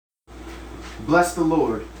Bless the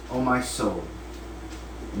Lord, O my soul,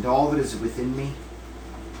 and all that is within me.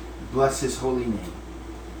 Bless his holy name.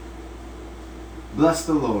 Bless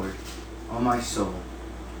the Lord, O my soul,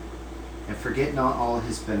 and forget not all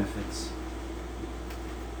his benefits,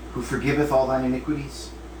 who forgiveth all thine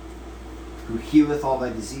iniquities, who healeth all thy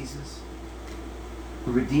diseases,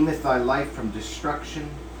 who redeemeth thy life from destruction,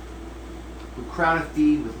 who crowneth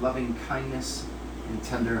thee with loving kindness and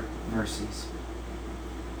tender mercies,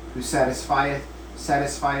 who satisfieth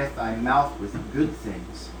thy mouth with good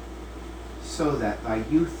things, so that thy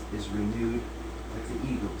youth is renewed like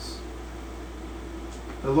the eagles.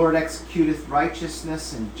 The Lord executeth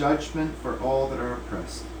righteousness and judgment for all that are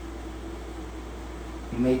oppressed.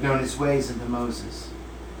 He made known his ways unto Moses,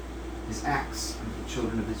 his acts unto the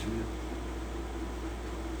children of Israel.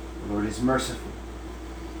 The Lord is merciful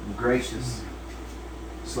and gracious,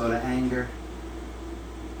 slow to anger,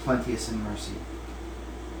 plenteous in mercy.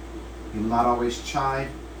 He will not always chide,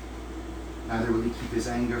 neither will he keep his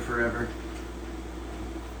anger forever.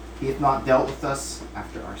 He hath not dealt with us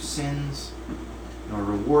after our sins, nor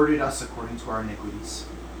rewarded us according to our iniquities.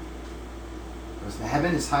 For as the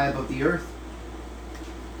heaven is high above the earth,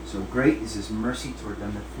 so great is his mercy toward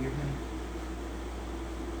them that fear him.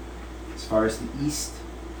 As far as the east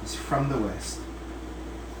is from the west,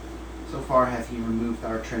 so far hath he removed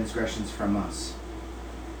our transgressions from us.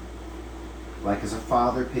 Like as a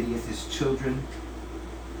father pitieth his children,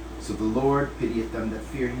 so the Lord pitieth them that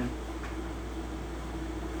fear him.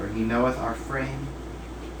 For he knoweth our frame,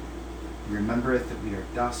 he remembereth that we are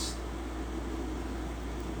dust.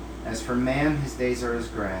 As for man, his days are as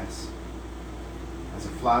grass, as a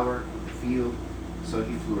flower of the field, so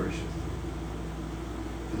he flourisheth.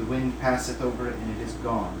 For the wind passeth over it, and it is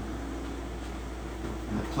gone,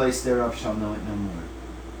 and the place thereof shall know it no more.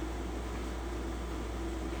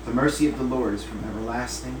 The mercy of the Lord is from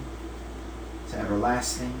everlasting to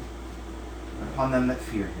everlasting upon them that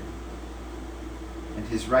fear him, and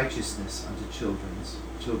his righteousness unto children's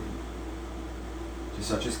children, to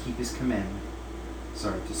such as keep his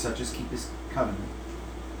to such as keep his covenant,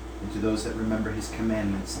 and to those that remember his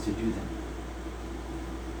commandments to do them.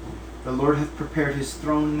 The Lord hath prepared his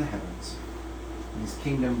throne in the heavens, and his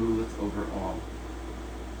kingdom ruleth over all.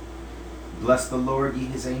 Bless the Lord, ye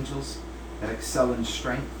his angels, that excel in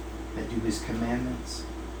strength, that do his commandments,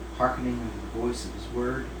 hearkening unto the voice of his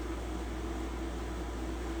word.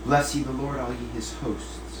 Bless ye the Lord, all ye his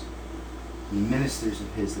hosts, ye ministers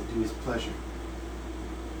of his that do his pleasure.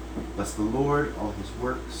 Bless the Lord, all his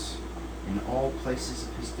works, in all places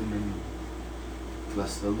of his dominion.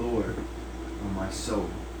 Bless the Lord, O my soul.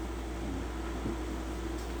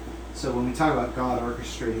 So when we talk about God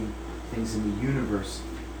orchestrating things in the universe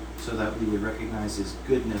so that we would recognize his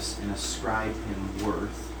goodness and ascribe him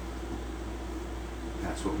worth,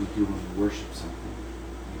 that's what we do when we worship something.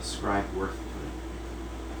 We ascribe worth to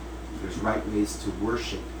it. There's right ways to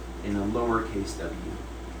worship in a lowercase w,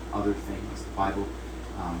 other things. The Bible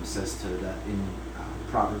says to that in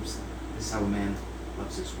Proverbs, this is how a man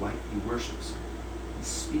loves his wife. He worships her. He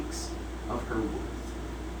speaks of her worth.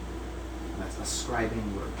 That's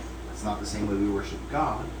ascribing worth. That's not the same way we worship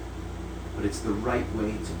God, but it's the right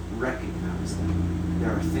way to recognize that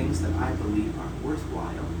there are things that I believe are worthwhile,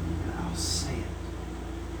 and I'll say it.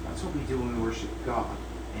 That's what we do when we worship God.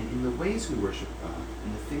 And in the ways we worship God,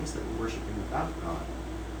 and the things that we're worshiping about God,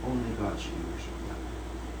 only God should be worshipped.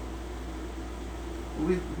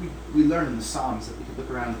 We learn in the Psalms that we could look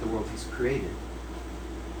around at the world he's created,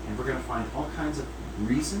 and we're going to find all kinds of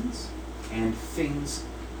reasons and things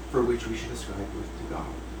for which we should ascribe worth to God.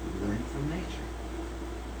 We learn from nature.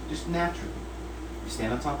 Just naturally. You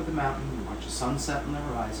stand on top of the mountain, you watch the sunset on the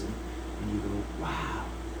horizon, and you go, wow,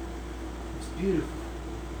 it's beautiful.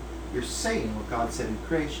 You're saying what God said in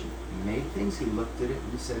creation. He made things, he looked at it,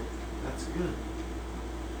 and he said, that's good.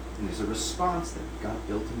 And there's a response that God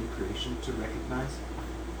built into creation to recognize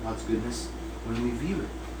God's goodness when we view it.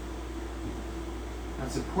 Now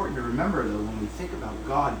it's important to remember, though, when we think about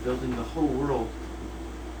God building the whole world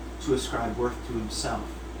to ascribe worth to himself,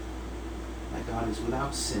 that God is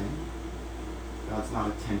without sin. God's not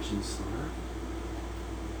a tension stirrer.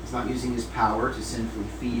 He's not using his power to sinfully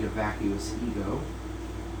feed a vacuous ego.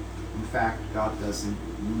 In fact, God doesn't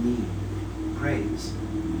need praise,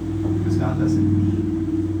 because God doesn't need.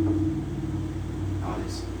 God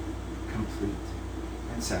is complete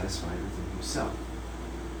and satisfied within himself.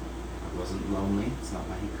 God wasn't lonely. It's not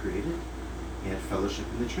why he created. He had fellowship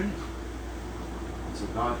in the Trinity. And so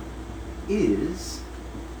God is,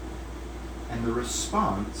 and the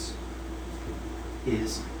response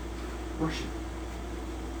is worship.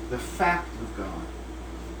 The fact of God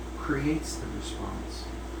creates the response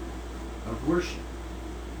of of worship.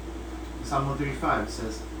 Psalm 135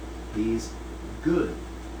 says, He's good.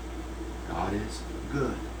 God is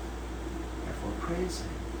good. Therefore praise Him.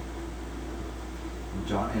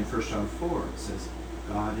 In 1 John 4 it says,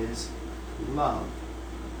 God is love.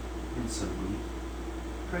 And so we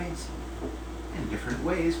praise Him. In different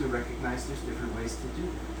ways, we recognize there's different ways to do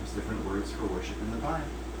that. There's different words for worship in the Bible.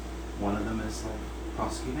 One of them is like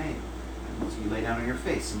proskuneo. And so you lay down on your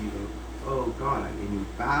face and you go, oh God, and you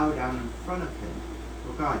bow down in front of Him.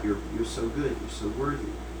 Oh God, you're so good, you're so worthy.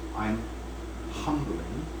 I'm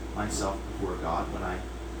humbling myself before God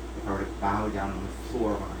if I were to bow down on the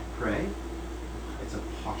floor when I pray. It's a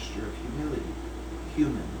posture of humility.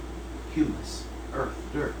 Human, humus, earth,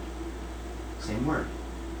 dirt. Same word.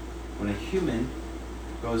 When a human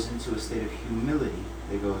goes into a state of humility,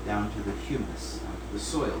 they go down to the humus, down to the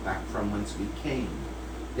soil, back from whence we came.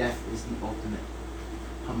 Death is the ultimate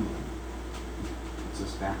humbling. It puts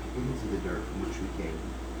us back into the dirt from which we came.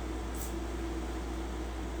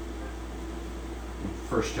 In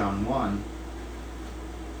 1 John 1,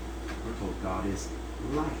 we're told God is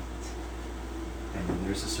light. And then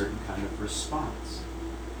there's a certain kind of response.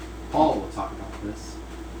 Paul will talk about this.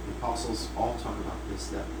 The apostles all talk about this,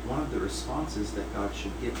 that one of the responses that God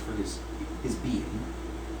should give for his being,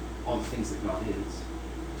 all the things that God is,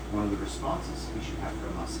 one of the responses He should have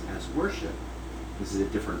from us as worship, this is a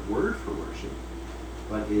different word for worship,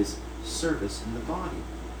 but is service in the body,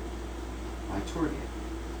 liturgia.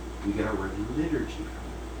 We get our word liturgy from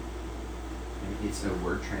it. And it's a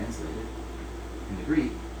word translated in the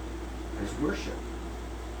Greek as worship.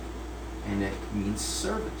 And it means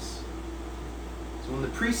service. So when the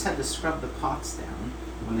priests had to scrub the pots down,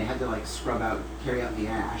 when they had to scrub out, carry out the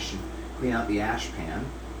ash and clean out the ash pan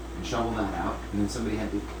and shovel that out, and then somebody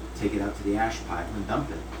had to take it out to the ash pile and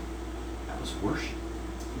dump it, that was worship.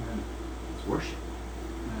 It's worship.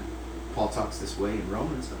 Paul talks this way in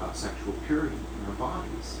Romans about sexual purity in our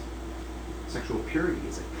bodies. Sexual purity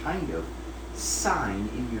is a kind of sign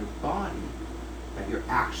in your body that you're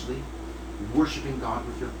actually worshiping God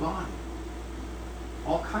with your body.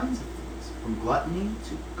 All kinds of things, from gluttony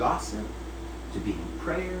to gossip, to being in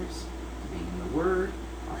prayers, to being in the Word,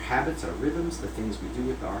 our habits, our rhythms, the things we do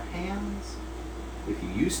with our hands. If you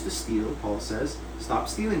used to steal, Paul says, stop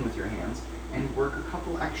stealing with your hands and work a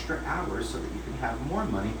couple extra hours so that you can have more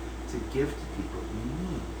money to give to people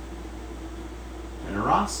in need.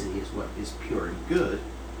 Generosity is what is pure and good.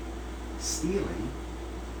 Stealing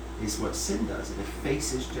is what sin does. It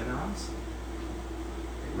effaces generosity.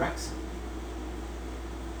 It wrecks it.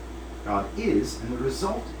 God is, and the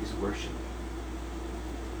result is worship.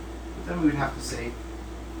 But then we would have to say,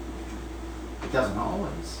 it doesn't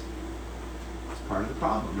always. It's part of the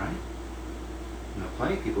problem, right? You know,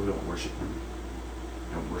 plenty of people who don't worship Him.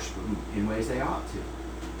 Don't worship Him in ways they ought to.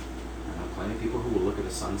 I know plenty of people who will look at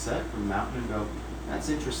a sunset from a mountain and go, that's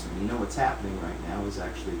interesting. You know what's happening right now is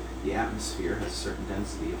actually the atmosphere has a certain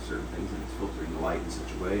density of certain things and it's filtering the light in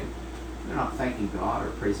such a way. And they're not thanking God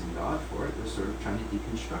or praising God for it. They're sort of trying to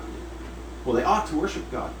deconstruct it. Well, they ought to worship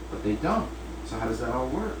God, but they don't. So how does that all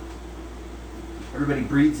work? Everybody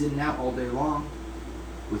breathes in and out all day long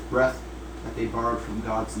with breath that they borrowed from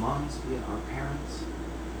God's lungs via our parents.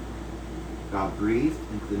 God breathed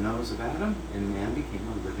into the nose of Adam, and man became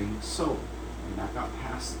a living soul. And that got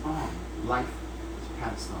passed on. Life is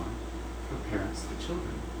passed on from parents to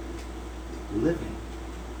children. Living.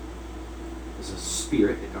 There's a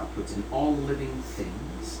spirit that God puts in all living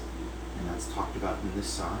things, and that's talked about in this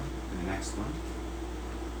psalm, and the next one.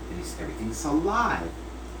 And everything's alive.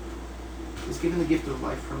 He's given the gift of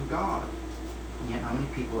life from God. And yet how many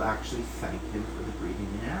people actually thank Him for the breathing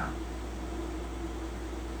in and out?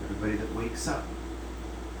 Everybody that wakes up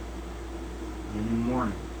in the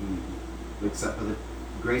morning, he wakes up by the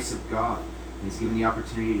grace of God, and He's given the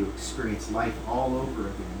opportunity to experience life all over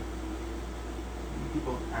again. Many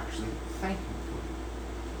people actually thank Him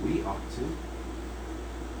for it. We ought to.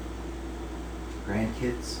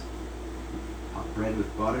 Grandkids, hot bread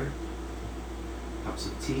with butter, cups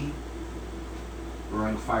of tea,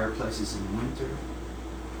 roaring fireplaces in winter,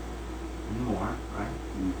 and more, right?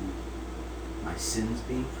 My sins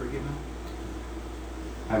being forgiven,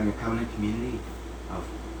 having a covenant community of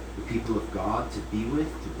the people of God to be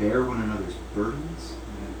with, to bear one another's burdens,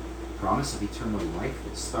 the promise of eternal life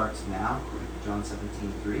that starts now, according to John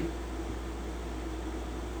 17:3.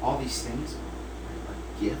 All these things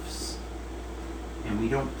are gifts, and we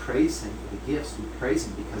don't praise Him for the gifts. We praise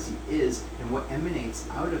Him because He is, and what emanates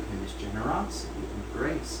out of Him is generosity and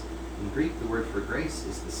grace. In Greek, the word for grace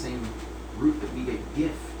is the same root that we get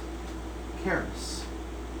gift. Charis.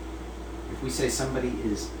 If we say somebody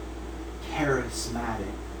is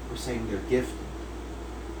charismatic We're saying they're gifted.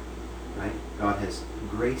 Right? God has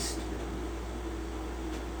graced them.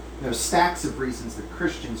 There are stacks of reasons that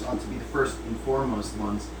Christians ought to be the first and foremost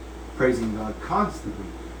ones praising God constantly,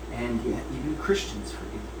 and yet even Christians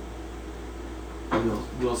forget.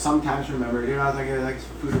 We'll sometimes remember, dear God, thank you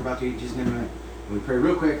for food we're about to eat, Jesus' name, and we pray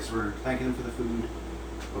real quick because we're thanking Him for the food,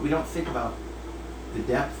 but we don't think about the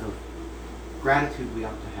depth of gratitude we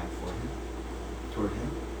ought to have for Him, toward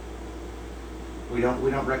Him. We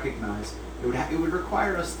don't recognize. It would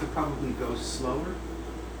require us to probably go slower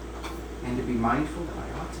and to be mindful that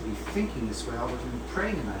I ought to be thinking this way all the time,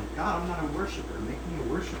 praying about it. God, I'm not a worshiper. Make me a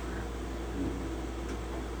worshiper.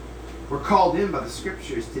 We're called in by the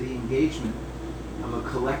Scriptures to the engagement of a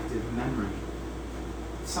collective memory.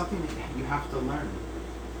 It's something that you have to learn.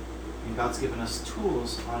 And God's given us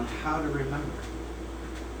tools on how to remember.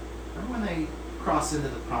 Remember when they cross into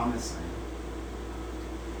the Promised Land?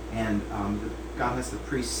 And God has the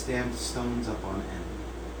priests stand stones up on end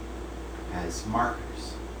as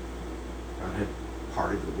markers. God had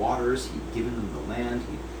parted the waters. He'd given them the land.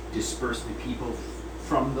 He'd dispersed the people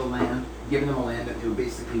from the land, given them a land that they would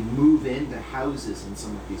basically move into houses in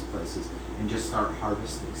some of these places and just start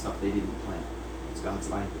harvesting stuff they didn't plant. It's God's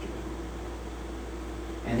language.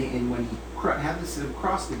 And when he had this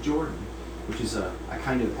cross the Jordan, which is a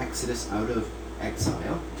kind of exodus out of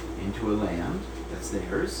exile into a land that's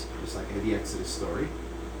theirs, just like the Exodus story.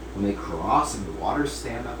 When they cross and the waters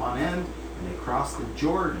stand up on end, and they cross the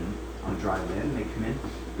Jordan on dry land, and they come in,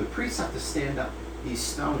 the priests have to stand up these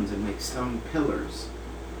stones and make stone pillars.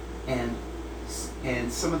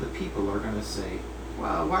 And some of the people are going to say,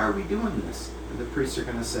 well, why are we doing this? And the priests are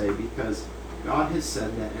going to say, because God has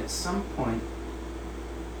said that at some point,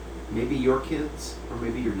 maybe your kids, or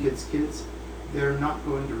maybe your kids' kids, they're not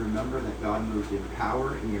going to remember that God moved in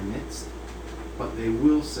power in your midst, but they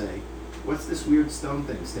will say, what's this weird stone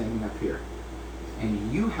thing standing up here?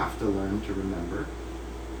 And you have to learn to remember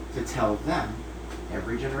to tell them,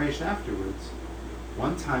 every generation afterwards,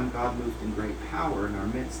 one time God moved in great power in our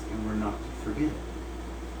midst, and we're not to forget it.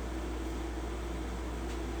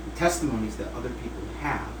 The testimonies that other people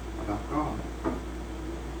have about God,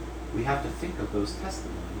 we have to think of those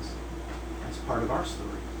testimonies as part of our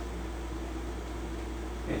story.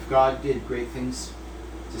 If God did great things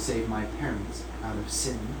to save my parents out of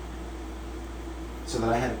sin so that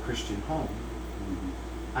I had a Christian home,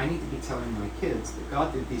 I need to be telling my kids that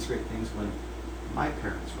God did these great things when my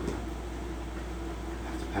parents were young.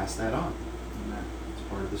 I have to pass that on. Amen. It's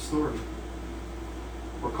part of the story.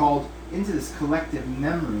 We're called into this collective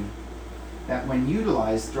memory that, when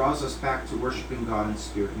utilized, draws us back to worshiping God in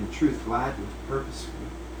spirit and in truth, gladly, purposefully.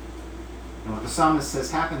 And what the psalmist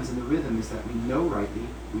says happens in the rhythm is that we know rightly,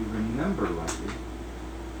 we remember rightly,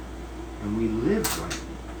 and we live rightly.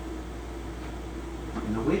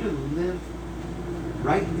 And the way to live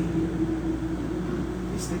rightly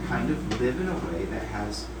is to kind of live in a way that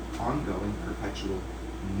has ongoing, perpetual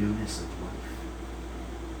newness of life.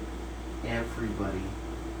 Everybody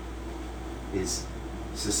is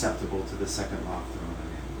susceptible to the second law of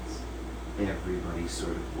thermodynamics. Everybody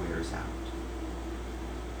sort of wears out.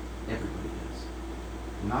 Everybody does.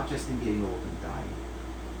 Not just in getting old and dying.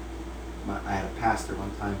 I had a pastor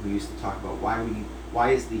one time who used to talk about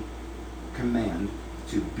why is the command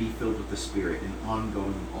to be filled with the Spirit an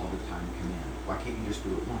ongoing, all the time command? Why can't you just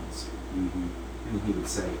do it once? Mm-hmm. And he would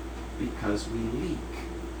say, because we leak.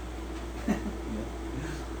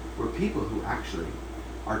 We're people who actually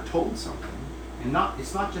are told something, and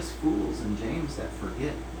it's not just fools and James that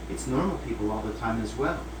forget. It's normal people all the time as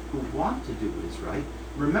well, who want to do what is right.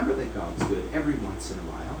 Remember that God's good every once in a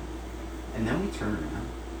while, and then we turn around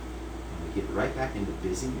and we get right back into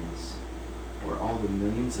busyness, or all the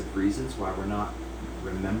millions of reasons why we're not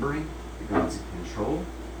remembering that God's in control,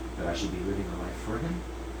 that I should be living a life for Him.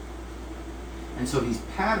 And so these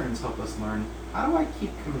patterns help us learn, how do I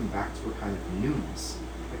keep coming back to a kind of newness,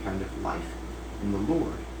 a kind of life in the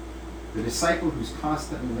Lord? The disciple who's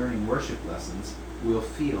constantly learning worship lessons will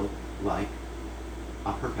feel like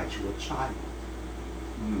a perpetual child.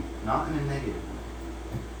 Not in a negative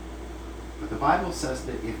way. But the Bible says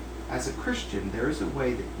that if, as a Christian, there is a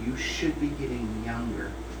way that you should be getting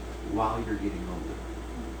younger while you're getting older.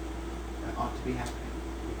 That ought to be happening.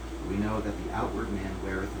 We know that the outward man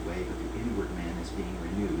weareth away, but the inward man is being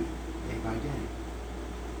renewed day by day.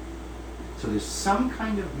 So there's some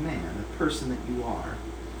kind of man, a person that you are,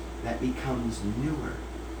 that becomes newer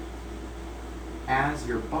as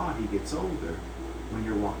your body gets older when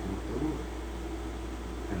you're walking with the Lord.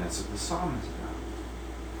 And that's what the psalm is about.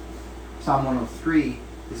 Psalm 103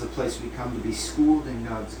 is a place we come to be schooled in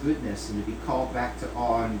God's goodness and to be called back to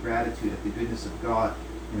awe and gratitude at the goodness of God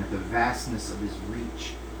and at the vastness of his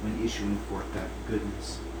reach when issuing forth that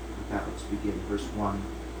goodness. With that, let's begin. Verse 1.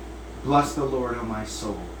 Bless the Lord, O my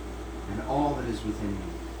soul, and all that is within me.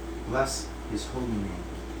 Bless his holy name.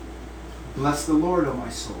 Bless the Lord, O my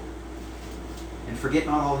soul, and forget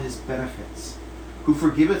not all his benefits, who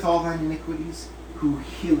forgiveth all thine iniquities, who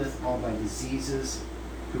healeth all thy diseases,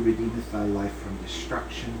 who redeemeth thy life from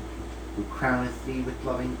destruction, who crowneth thee with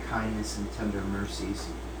loving kindness and tender mercies,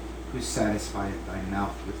 who satisfieth thy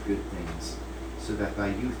mouth with good things, so that thy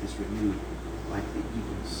youth is renewed like the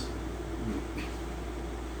eagles.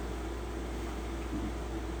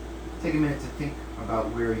 Take a minute to think about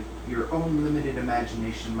where your own limited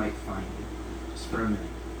imagination might find you, just for a minute.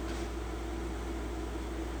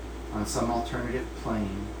 On some alternative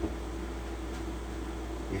plane,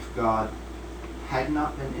 if God had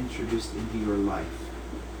not been introduced into your life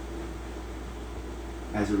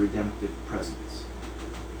as a redemptive presence.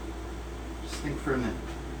 Just think for a minute.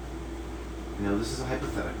 You know, this is a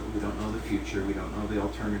hypothetical. We don't know the future. We don't know the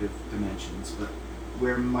alternative dimensions. But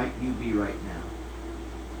where might you be right now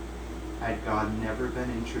had God never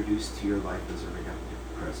been introduced to your life as a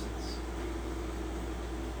redemptive presence?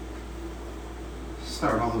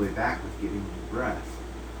 Start all the way back with giving you breath.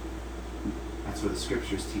 That's what the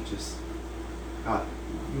scriptures teach us. God,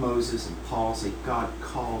 Moses and Paul say, God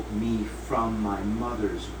called me from my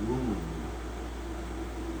mother's womb.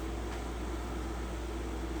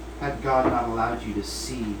 Had God not allowed you to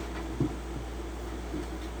see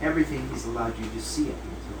everything he's allowed you to see up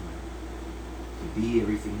until now, to be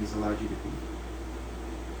everything he's allowed you to be.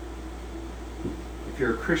 If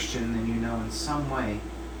you're a Christian, then you know in some way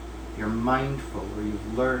you're mindful or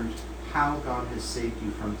you've learned how God has saved you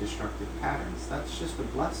from destructive patterns. That's just a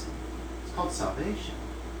blessing. It's called salvation.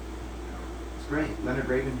 It's great. Leonard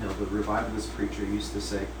Ravenhill, the revivalist preacher, used to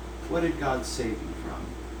say, what did God save you from?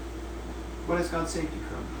 What has God saved you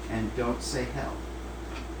from? And don't say hell.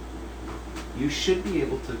 You should be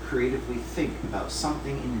able to creatively think about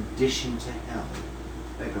something in addition to hell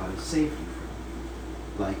that God has saved you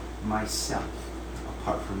from. Like myself,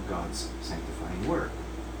 apart from God's sanctifying work.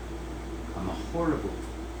 I'm a horrible,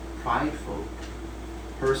 prideful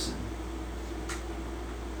person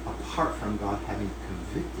apart from God having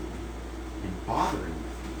convicted me and bothering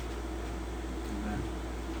with me. Amen.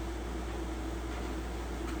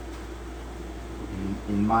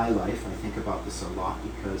 In my life, I think about this a lot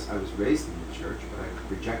because I was raised in the church, but I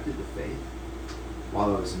rejected the faith.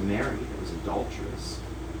 While I was married, I was adulterous,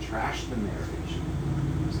 trashed the marriage,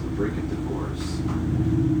 was on the brink of divorce,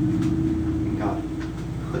 and God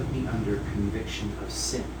put me under conviction of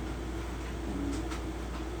sin.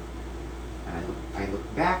 And I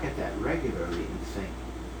look back at that regularly and think,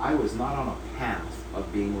 I was not on a path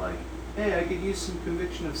of being like, hey, I could use some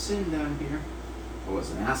conviction of sin down here. I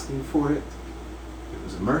wasn't asking for it. It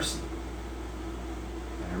was a mercy.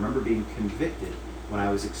 And I remember being convicted when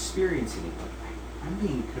I was experiencing it. Like, I'm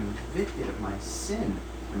being convicted of my sin.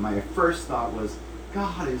 And my first thought was,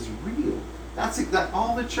 God is real. That's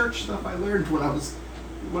all the church stuff I learned when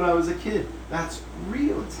I was a kid. That's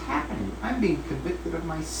real. It's happening. I'm being convicted of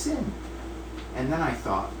my sin. And then I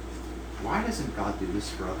thought, why doesn't God do this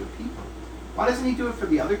for other people? Why doesn't he do it for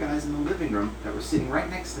the other guys in the living room that were sitting right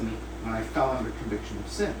next to me when I fell under conviction of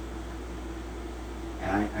sin?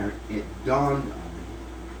 And it dawned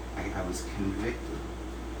on me. I was convicted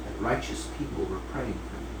that righteous people were praying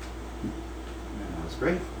for me. And I was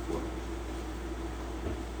grateful for it.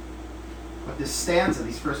 What this stanza,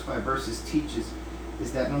 these first 5 verses, teaches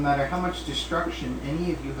is that no matter how much destruction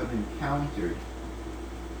any of you have encountered,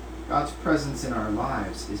 God's presence in our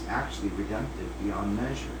lives is actually redemptive beyond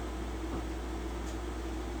measure.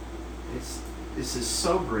 This is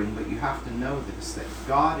sobering, but you have to know this, that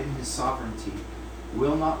God in his sovereignty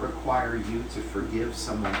will not require you to forgive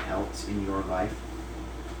someone else in your life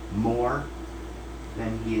more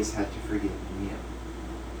than he has had to forgive in you.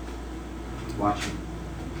 Watch him.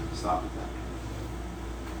 Stop at that.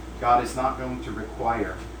 God is not going to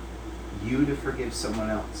require you to forgive someone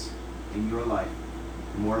else in your life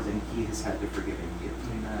more than he has had to forgive in you.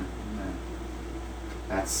 Amen. Amen.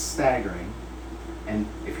 That's staggering. And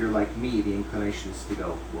if you're like me, the inclination is to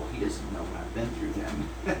go, well, he doesn't know what I've been through then.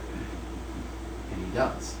 And he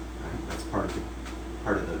does. Right? That's part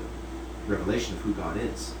of the revelation of who God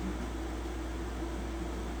is.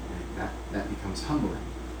 And that becomes humbling.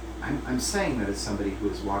 I'm saying that as somebody who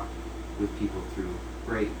has walked with people through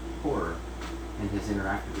great horror and has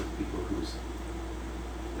interacted with people whose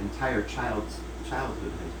entire childhood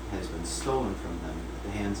has been stolen from them at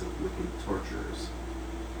the hands of wicked torturers.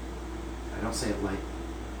 I don't say it lightly.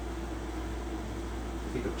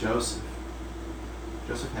 Think of Joseph.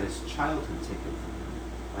 Joseph had his childhood taken from him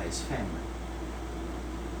by his family.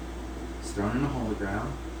 He's thrown in a hole in the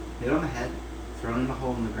ground, hit on the head, thrown in a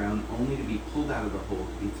hole in the ground, only to be pulled out of the hole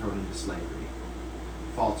to be thrown into slavery.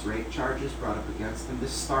 False rape charges brought up against him.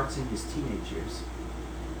 This starts in his teenage years.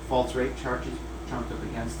 False rape charges trumped up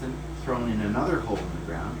against him, thrown in another hole in the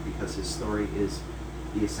ground, because his story is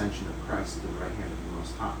the ascension of Christ to the right hand of the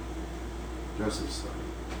Most High. Joseph's story.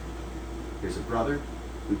 Here's a brother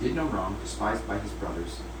who did no wrong, despised by his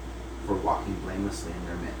brothers for walking blamelessly in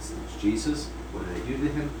their midst. It's Jesus. What do they do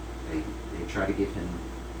to him? They try to give him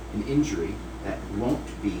an injury that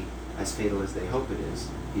won't be as fatal as they hope it is.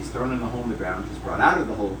 He's thrown in the hole in the ground. He's brought out of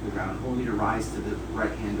the hole in the ground only to rise to the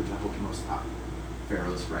right hand of the Most High,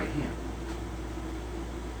 Pharaoh's right hand.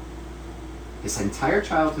 His entire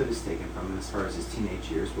childhood is taken from him as far as his teenage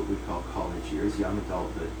years, what we call college years, young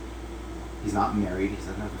adulthood. He's not married. He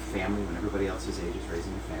doesn't have a family when everybody else his age is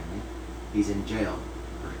raising a family. He's in jail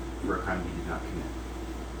for a crime he did not commit.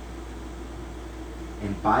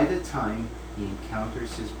 And by the time he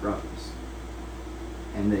encounters his brothers,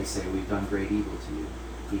 and they say, we've done great evil to you,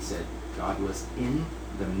 he said, God was in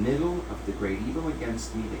the middle of the great evil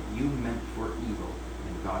against me that you meant for evil,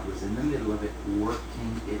 and God was in the middle of it,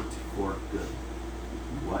 working it for good.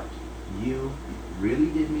 What you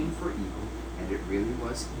really did mean for evil, and it really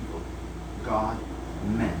was evil, God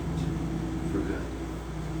meant for good.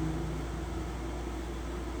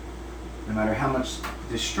 No matter how much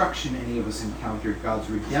destruction any of us encountered, God's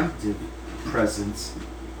redemptive presence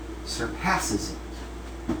surpasses it.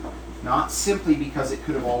 Not simply because it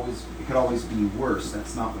could always be worse,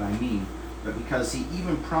 that's not what I mean, but because he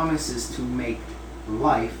even promises to make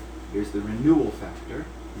life, here's the renewal factor,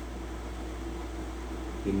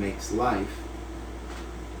 he makes life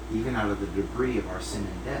even out of the debris of our sin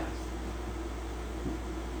and death.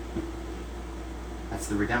 That's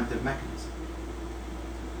the redemptive mechanism.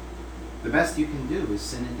 The best you can do is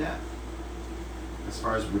sin and death, as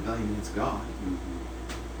far as rebellion against God.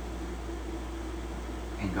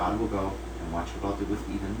 And God will go and watch what I'll do with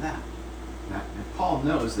even that. And Paul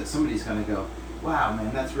knows that somebody's going to go, wow,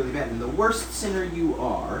 man, that's really bad. And the worst sinner you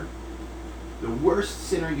are, the worst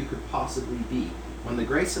sinner you could possibly be, when the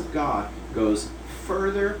grace of God goes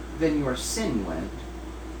further than your sin went,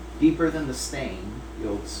 deeper than the stain, the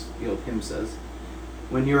old hymn says,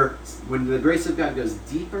 when the grace of God goes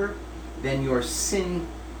deeper than your sin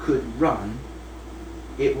could run,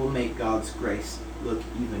 it will make God's grace look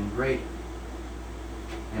even greater.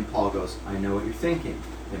 And Paul goes, I know what you're thinking.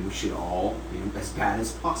 Then we should all be as bad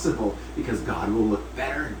as possible because God will look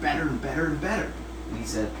better and better and better and better. And he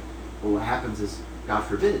said, well, what happens is, God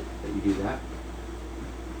forbid that you do that.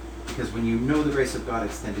 Because when you know the grace of God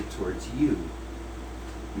extended towards you,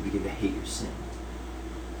 you begin to hate your sin.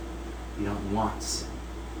 You don't want sin.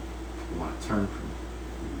 You want to turn from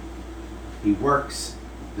it. He works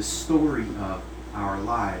the story of our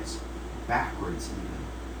lives backwards even.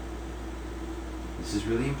 This is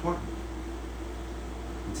really important.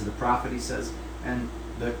 And to the prophet he says, and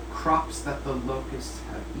the crops that the locusts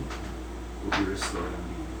have eaten will be restored unto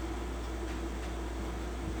you.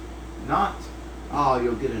 Not,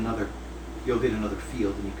 you'll get another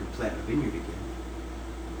field and you can plant a vineyard again.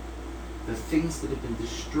 The things that have been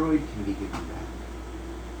destroyed can be given back.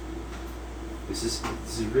 This is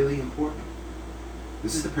really important.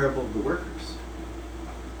 This is the parable of the workers.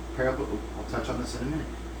 I'll touch on this in a minute.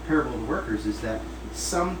 The parable of the workers is that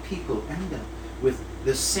some people end up with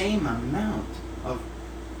the same amount of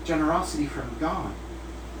generosity from God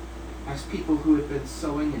as people who had been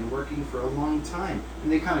sowing and working for a long time,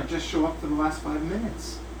 and they kind of just show up for the last 5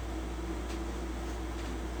 minutes.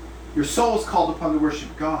 Your soul is called upon to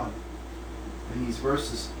worship God in these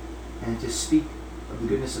verses and to speak of the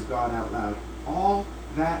goodness of God out loud. All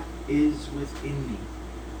that is within me,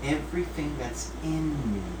 everything that's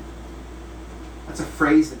in me. That's a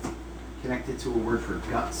phrase that's connected to a word for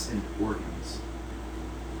guts and organs.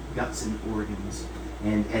 Guts and organs.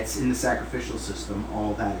 And it's in the sacrificial system.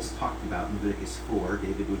 All that is talked about in Leviticus 4.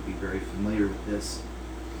 David would be very familiar with this.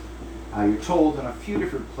 You're told in a few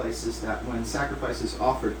different places that when sacrifice is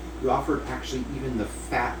offered, you offered actually even the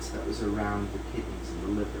fat that was around the kidneys and the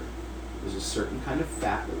liver. There's a certain kind of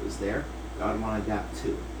fat that was there. God wanted that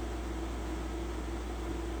too.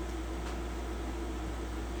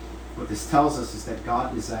 What this tells us is that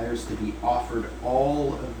God desires to be offered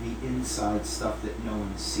all of the inside stuff that no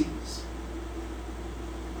one sees.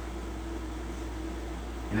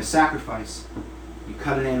 In a sacrifice, you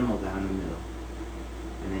cut an animal down the middle,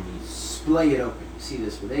 and then you splay it open. You see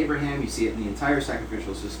this with Abraham, you see it in the entire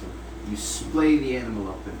sacrificial system. You splay the animal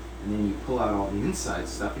open, and then you pull out all the inside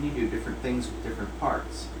stuff, and you do different things with different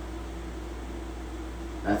parts.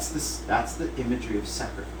 That's the imagery of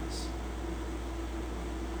sacrifice.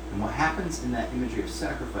 And what happens in that imagery of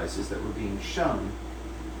sacrifice is that we're being shown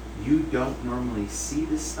you don't normally see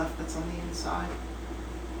this stuff that's on the inside.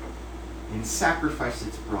 In sacrifice,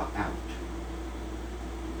 it's brought out.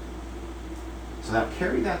 So that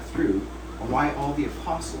carry that through on why all the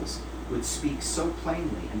apostles would speak so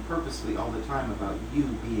plainly and purposely all the time about you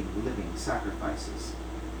being living sacrifices.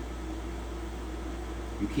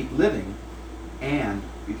 You keep living and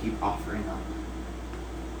you keep offering up.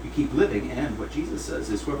 You keep living, and what Jesus says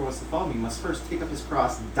is whoever wants to follow me must first take up his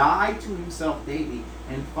cross, die to himself daily,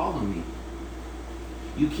 and follow me.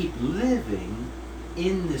 You keep living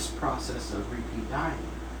in this process of repeat dying.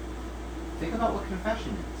 Think about what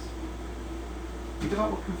confession is. Think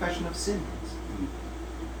about what confession of sin is.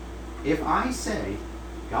 If I say,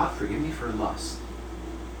 God, forgive me for lust,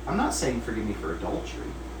 I'm not saying forgive me for adultery.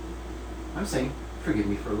 I'm saying forgive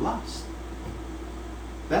me for lust.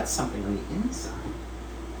 That's something on the inside.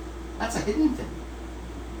 That's a hidden thing.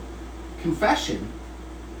 Confession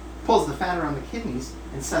pulls the fat around the kidneys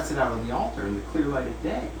and sets it out on the altar in the clear light of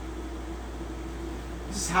day.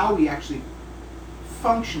 This is how we actually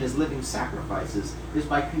function as living sacrifices, is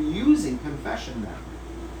by using confession now.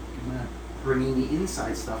 Amen. Bringing the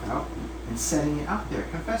inside stuff out and setting it out there.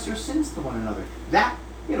 Confess your sins to one another. That,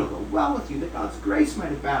 it'll go well with you, that God's grace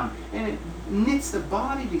might abound. And it knits the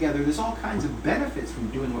body together. There's all kinds of benefits from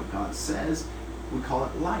doing what God says. We call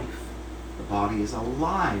it life. The body is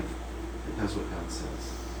alive that does what God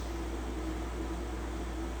says.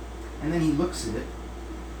 And then he looks at it,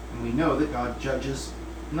 and we know that God judges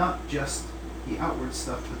not just the outward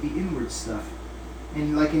stuff, but the inward stuff.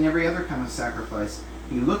 And like in every other kind of sacrifice,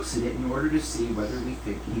 he looks at it in order to see whether we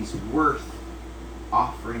think he's worth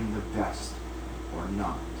offering the best or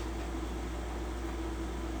not.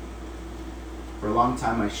 For a long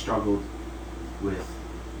time I struggled with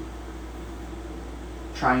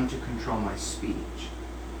trying to control my speech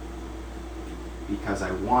because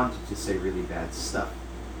I wanted to say really bad stuff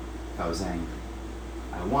if I was angry.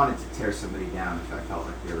 I wanted to tear somebody down if I felt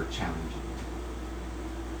like they were challenging me.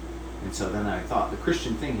 And so then I thought the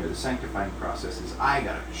Christian thing here, the sanctifying process, is I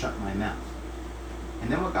gotta shut my mouth.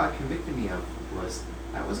 And then what God convicted me of was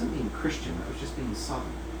I wasn't being Christian, I was just being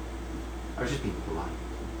Southern. I was just being polite.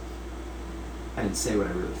 I didn't say what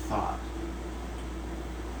I really thought.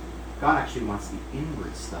 God actually wants the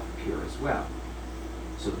inward stuff pure as well.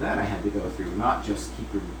 So then I had to go through not just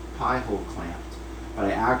keep your pie hole clamped, but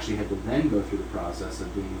I actually had to then go through the process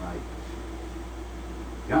of being like,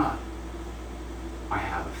 God, I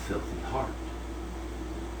have a filthy heart.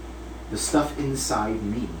 The stuff inside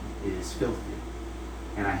me is filthy.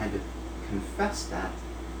 And I had to confess that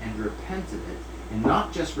and repent of it. And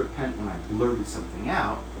not just repent when I blurted something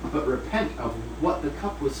out, but repent of what the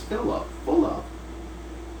cup was full of.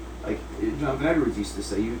 Like Jonathan Edwards used to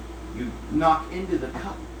say, you knock into the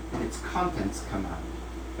cup and its contents come out.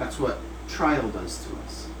 That's what trial does to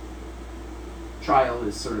us. Trial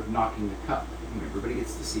is sort of knocking the cup. And everybody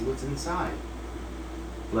gets to see what's inside.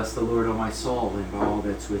 Bless the Lord, O my soul, and all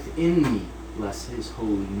that's within me. Bless his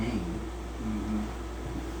holy name. Mm-hmm.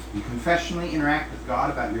 You confessionally interact with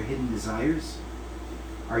God about your hidden desires.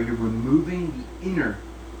 Are you removing the inner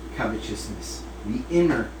covetousness, the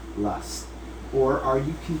inner lust? Or are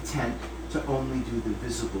you content to only do the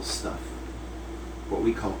visible stuff? What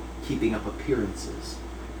we call keeping up appearances.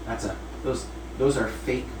 Those are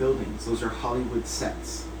fake buildings. Those are Hollywood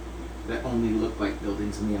sets that only look like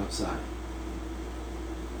buildings on the outside.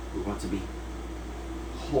 We want to be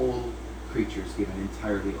whole creatures given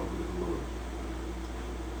entirely over to the Lord.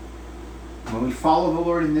 When we follow the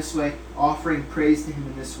Lord in this way, offering praise to him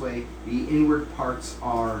in this way, the inward parts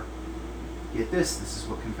are, get this is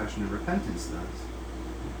what confession and repentance does.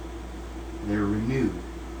 They're renewed.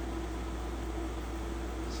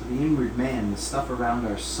 So the inward man, the stuff around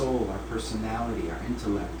our soul, our personality, our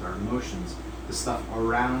intellect, our emotions, the stuff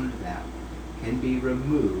around that can be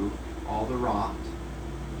removed, all the rot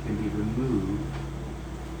can be removed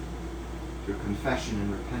through confession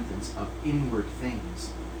and repentance of inward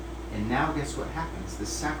things. And now guess what happens? The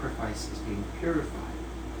sacrifice is being purified.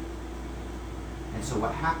 And so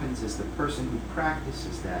what happens is the person who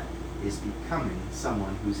practices that is becoming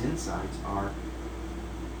someone whose insides are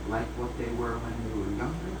like what they were when they were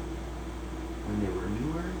younger, when they were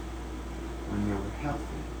newer, when they were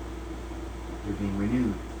healthy. They're being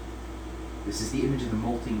renewed. This is the image of the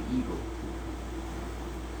molting eagle,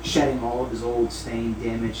 shedding all of his old, stained,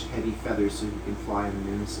 damaged, heavy feathers so he can fly in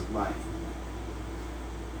the newness of life.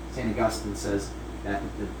 St. Augustine says that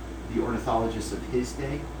the ornithologists of his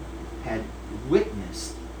day had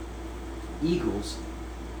witnessed eagles,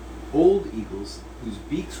 old eagles, whose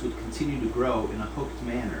beaks would continue to grow in a hooked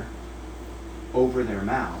manner over their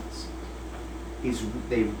mouths.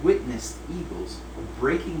 They witnessed eagles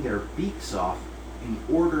breaking their beaks off in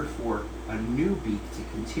order for a new beak to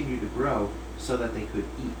continue to grow so that they could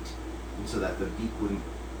eat, and so that the beak wouldn't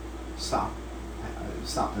stop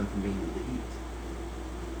them from being able to eat.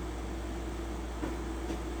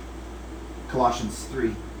 Colossians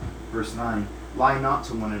 3, verse 9, lie not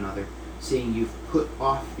to one another, saying you've put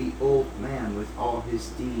off the old man with all his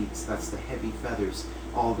deeds. That's the heavy feathers,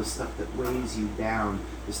 all the stuff that weighs you down,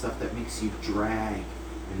 the stuff that makes you drag.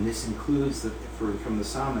 And this includes, from the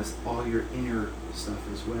psalmist, all your inner stuff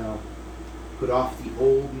as well. Put off the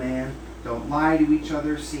old man. Don't lie to each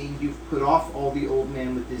other, saying you've put off all the old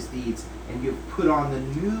man with his deeds, and you've put on the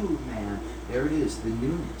new man. There it is, the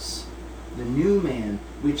newness. The new man,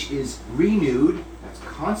 which is renewed, that's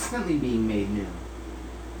constantly being made new.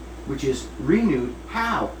 Which is renewed,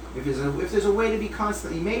 how? If there's a way to be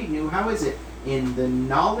constantly made new, how is it? In the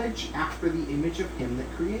knowledge after the image of him that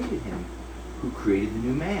created him, who created the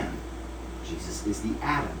new man. Jesus is the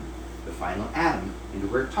Adam, the final Adam,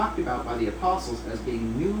 and we're talked about by the apostles as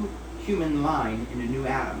being new human line in a new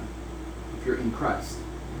Adam. If you're in Christ,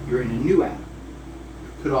 you're in a new Adam.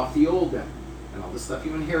 You've put off the old Adam and all the stuff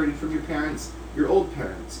you inherited from your parents, your old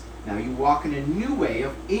parents. Now you walk in a new way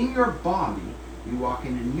in your body, you walk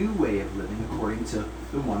in a new way of living according to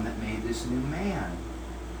the one that made this new man.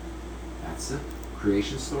 That's the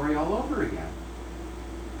creation story all over again.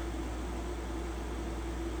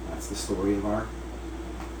 That's the story of our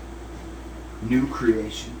new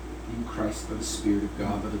creation in Christ by the Spirit of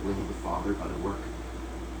God, by the will of the Father, by the work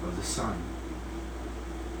of the Son.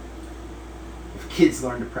 If kids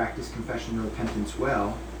learn to practice confession and repentance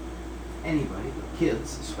well, anybody, but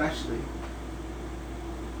kids especially,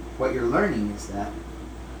 what you're learning is that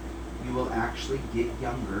you will actually get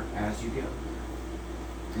younger as you get older,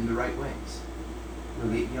 in the right ways.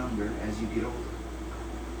 You'll get younger as you get older.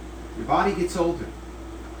 Your body gets older,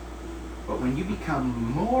 but when you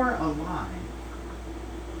become more alive,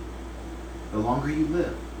 the longer you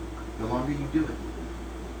live, the longer you do it,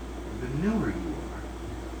 the newer you are.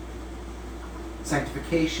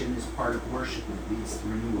 Sanctification is part of worship, and it leads to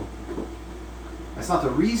renewal. That's not the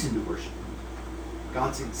reason to worship him.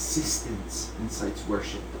 God's existence incites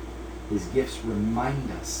worship. His gifts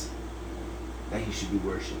remind us that he should be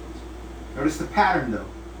worshipped. Notice the pattern, though.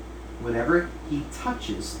 Whatever he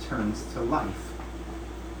touches turns to life.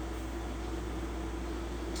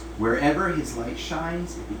 Wherever his light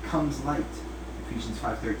shines, it becomes light. Ephesians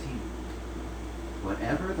 5:13.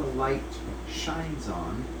 Whatever the light shines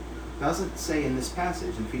on, doesn't say in this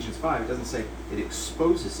passage, in Ephesians 5, it doesn't say it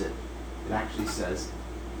exposes it. It actually says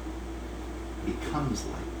it becomes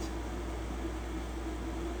light.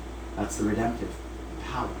 That's the redemptive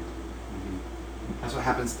power. That's what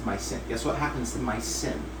happens to my sin. Guess what happens to my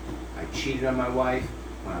sin? I cheated on my wife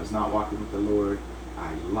when I was not walking with the Lord.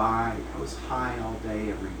 I lied. I was high all day,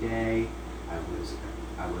 every day. I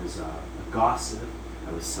was a gossip.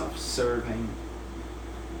 I was self-serving.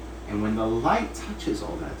 And when the light touches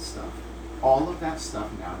all of that stuff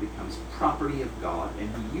now becomes property of God, and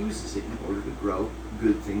he uses it in order to grow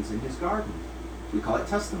good things in his garden. We call it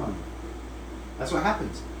testimony. That's what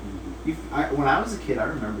happens. When I was a kid, I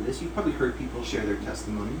remember this. You've probably heard people share their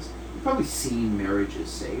testimonies. You've probably seen marriages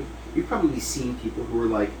saved. You've probably seen people who were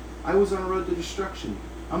like, I was on a road to destruction.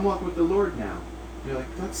 I'm walking with the Lord now. And you're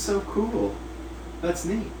like, that's so cool. That's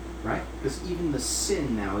neat, right? Because even the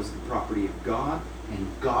sin now is the property of God, and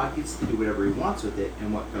God gets to do whatever he wants with it,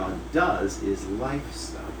 and what God does is life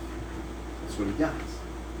stuff. That's what he does.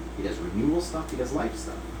 He does renewal stuff, he does life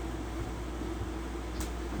stuff.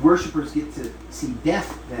 Worshippers get to see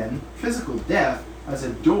death then, physical death, as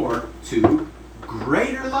a door to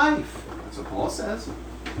greater life. That's what Paul says.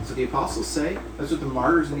 That's what the apostles say. That's what the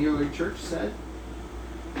martyrs in the early church said.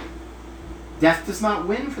 Death does not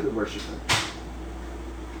win for the worshiper.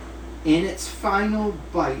 In its final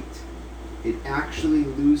bite, it actually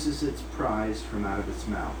loses its prize from out of its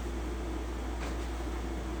mouth.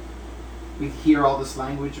 We hear all this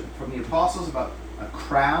language from the apostles about a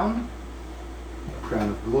crown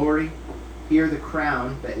of glory. Here the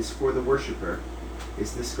crown that is for the worshiper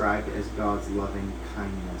is described as God's loving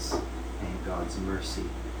kindness and God's mercy.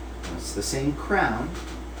 And it's the same crown.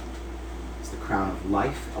 It's the crown of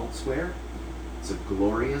life elsewhere. It's a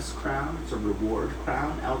glorious crown. It's a reward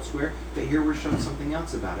crown elsewhere. But here we're shown something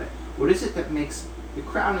else about it. What is it that makes... The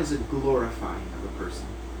crown is a glorifying of a person.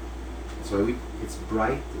 That's why it's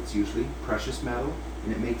bright. It's usually precious metal.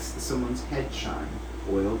 And it makes someone's head shine.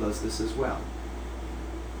 Oil does this as well.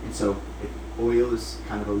 And so oil is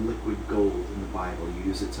kind of a liquid gold in the Bible. You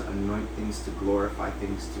use it to anoint things, to glorify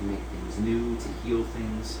things, to make things new, to heal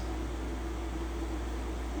things.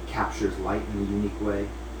 It captures light in a unique way.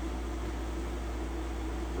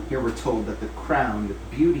 Here we're told that the crown,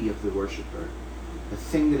 the beauty of the worshiper, the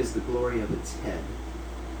thing that is the glory of its head,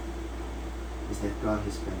 is that God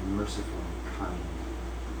has been merciful and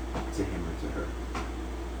kind to him or to her.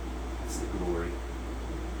 That's the glory.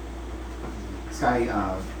 This guy,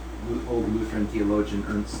 old Lutheran theologian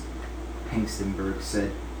Ernst Hengstenberg,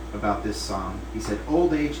 said about this psalm, he said,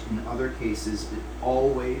 old age in other cases is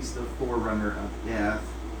always the forerunner of death,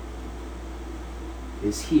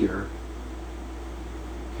 is here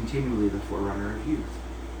continually the forerunner of youth.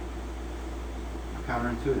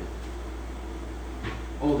 Counterintuitive.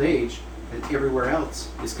 Old age, everywhere else,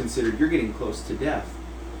 is considered you're getting close to death.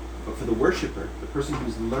 But for the worshiper, the person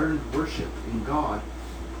who's learned worship in God,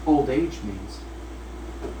 old age means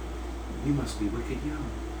you must be wicked young.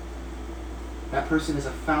 That person is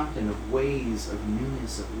a fountain of ways of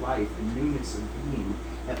newness of life and newness of being.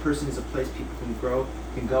 That person is a place people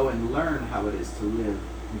can go and learn how it is to live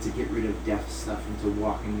and to get rid of death stuff and to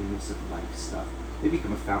walk in newness of life stuff. They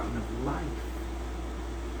become a fountain of life.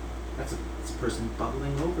 It's a person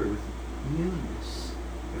bubbling over with newness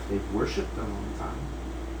if they've worshipped a long time.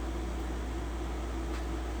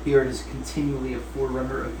 Here it is continually a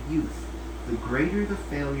forerunner of youth. The greater the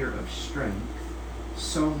failure of strength,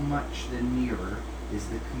 so much the nearer is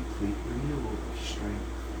the complete renewal of strength.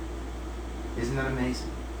 Isn't that amazing?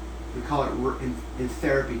 We call it, in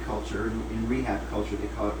therapy culture, in rehab culture, they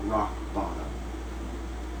call it rock bottom.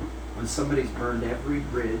 When somebody's burned every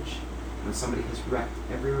bridge, when somebody has wrecked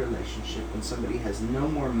every relationship, when somebody has no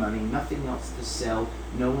more money, nothing else to sell,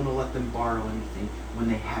 no one will let them borrow anything, when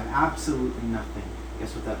they have absolutely nothing,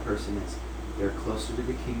 guess what that person is? They're closer to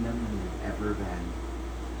the kingdom than they've ever been.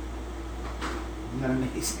 Isn't that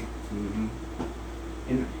amazing?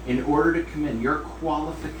 Mm-hmm. In order to come in, your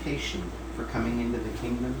qualification for coming into the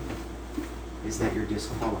kingdom is that you're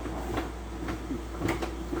disqualified.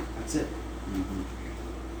 That's it. Mm-hmm.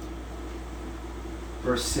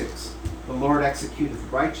 Verse 6, the Lord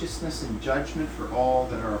executeth righteousness and judgment for all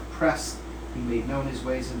that are oppressed. He made known his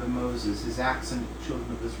ways unto Moses, his acts unto the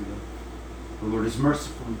children of Israel. The Lord is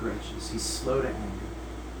merciful and gracious. He's slow to anger,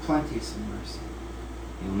 plenteous in mercy.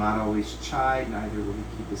 He will not always chide, neither will he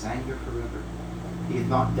keep his anger forever. He hath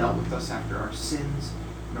not dealt with us after our sins,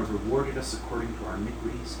 nor rewarded us according to our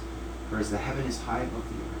iniquities. For as the heaven is high above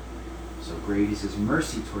the earth, so great is his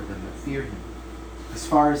mercy toward them that fear him. As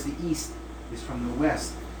far as the east is from the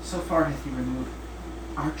west, so far hath he removed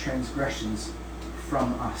our transgressions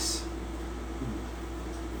from us.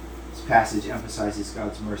 This passage emphasizes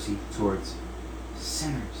God's mercy towards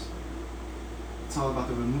sinners. It's all about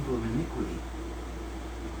the removal of iniquity,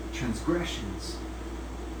 transgressions.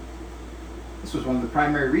 This was one of the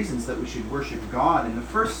primary reasons that we should worship God in the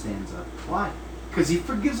first stanza. Why? Because he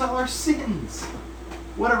forgives all our sins.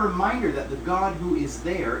 What a reminder that the God who is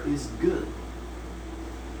there is good.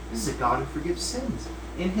 This is a God who forgives sins.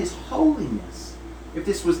 In his holiness, if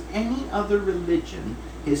this was any other religion,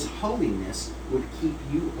 his holiness would keep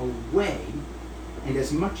you away, and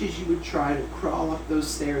as much as you would try to crawl up those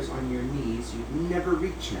stairs on your knees, you'd never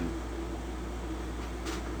reach him.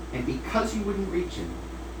 And because you wouldn't reach him,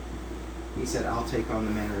 he said, I'll take on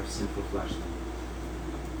the manner of sinful flesh then.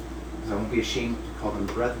 Because I won't be ashamed to call them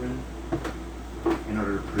brethren in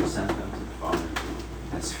order to present them to the Father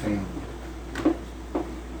as family.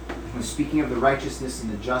 When speaking of the righteousness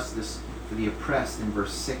and the justice for the oppressed in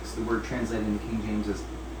verse 6, the word translated in the King James as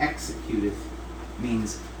executeth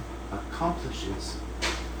means accomplishes.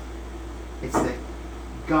 It's that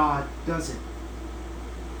God does it.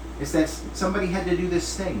 It's that somebody had to do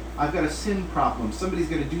this thing. I've got a sin problem. Somebody's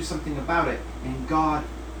going to do something about it. And God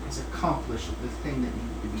has accomplished the thing that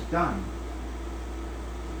needed to be done.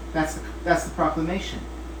 That's the proclamation.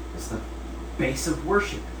 It's the base of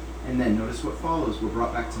worship. And then notice what follows. We're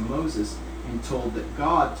brought back to Moses and told that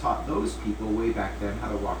God taught those people way back then how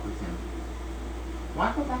to walk with him.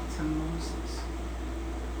 Why go back to Moses?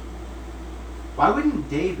 Why wouldn't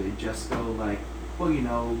David just go like, well, you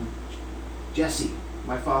know, Jesse,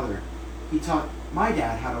 my father, he taught my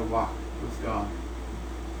dad how to walk with God.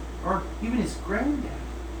 Or even his granddad.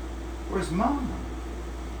 Or his mom.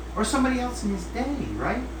 Or somebody else in his day,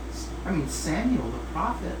 right? I mean, Samuel, the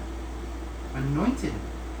prophet, anointed him.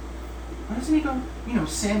 Why doesn't he go, you know,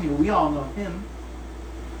 Samuel, we all know him.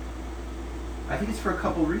 I think it's for a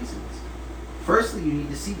couple reasons. Firstly, you need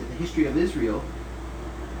to see that the history of Israel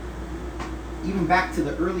even back to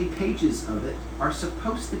the early pages of it, are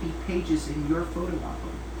supposed to be pages in your photo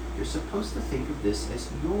album. You're supposed to think of this as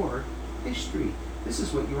your history. This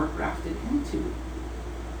is what you are grafted into.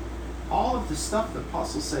 All of the stuff the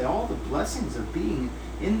apostles say, all the blessings of being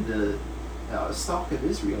in the stock of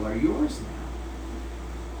Israel are yours now.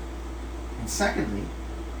 And secondly,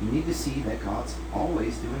 you need to see that God's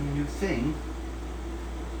always doing a new thing,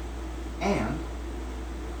 and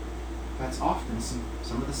that's often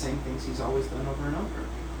some of the same things he's always done over and over.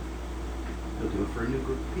 He'll do it for a new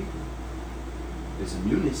group of people. There's a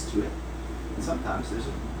newness to it, and sometimes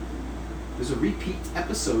there's a repeat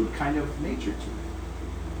episode kind of nature to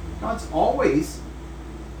it. God's always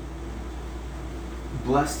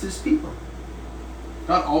blessed his people.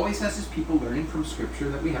 God always has his people learning from Scripture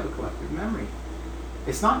that we have a collective memory.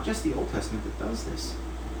 It's not just the Old Testament that does this.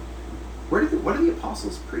 What do the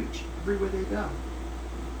apostles preach everywhere they go?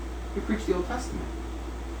 They preach the Old Testament.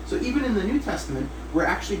 So even in the New Testament, we're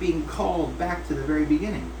actually being called back to the very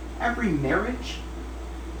beginning. Every marriage,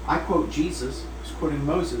 I quote Jesus, who's quoting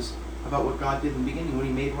Moses, about what God did in the beginning when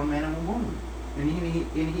he made one man and one woman. And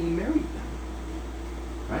he married them.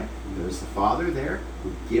 Right? There's the father there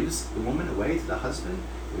who gives the woman away to the husband.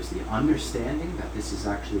 There's the understanding that this is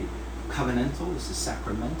actually covenantal, this is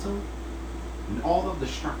sacramental. And all of the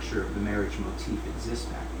structure of the marriage motif exists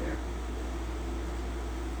back there.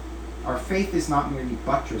 Our faith is not merely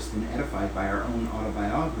buttressed and edified by our own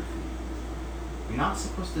autobiography. You're not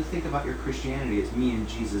supposed to think about your Christianity as me and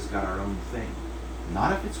Jesus got our own thing.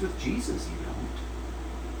 Not if it's with Jesus, you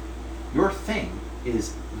don't. Your thing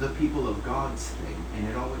is the people of God's thing, and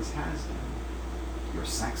it always has been. Your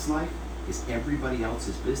sex life is everybody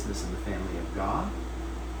else's business in the family of God.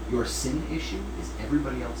 Your sin issue is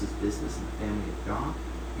everybody else's business in the family of God.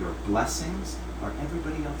 Your blessings are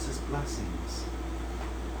everybody else's blessings.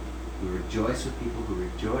 You rejoice with people who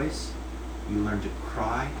rejoice. You learn to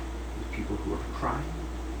cry with people who are crying.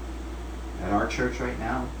 At our church right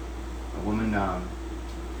now, a woman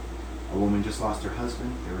just lost her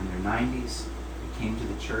husband. They were in their 90s. They came to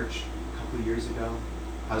the church a couple of years ago.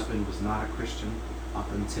 Husband was not a Christian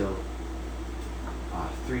up until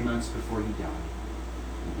 3 months before he died.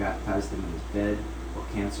 We baptized him in his bed while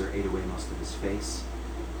cancer ate away most of his face.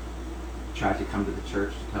 He tried to come to the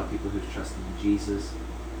church to tell people he was trusting in Jesus,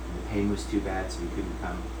 and the pain was too bad, so he couldn't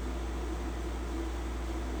come.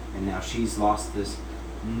 And now she's lost this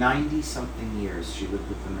 90-something years she lived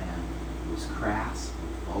with a man who was crass,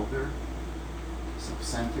 vulgar,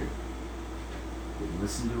 self-centered, didn't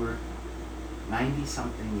listen to her.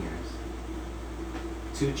 90-something years.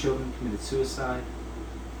 2 children committed suicide.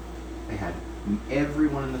 They had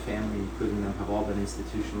everyone in the family, including them, have all been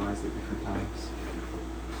institutionalized at different times.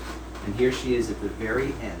 And here she is at the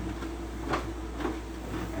very end,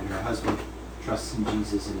 and her husband trusts in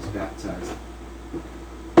Jesus and is baptized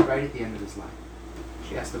right at the end of his life.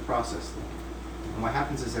 She has to process that. And what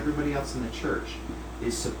happens is everybody else in the church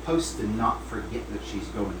is supposed to not forget that she's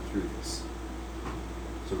going through this.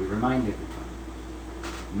 So we remind everybody.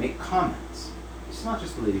 Make comments. It's not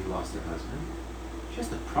just the lady who lost her husband. She has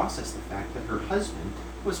to process the fact that her husband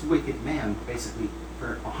was a wicked man basically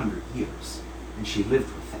for 100 years. And she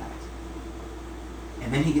lived with that.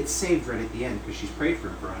 And then he gets saved right at the end because she's prayed for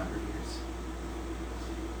him for 100 years.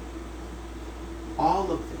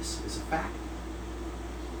 All of this is a fact.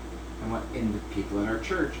 And the people in our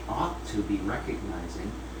church ought to be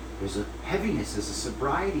recognizing there's a heaviness, there's a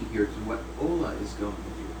sobriety here to what Ola is going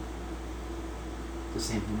through. It's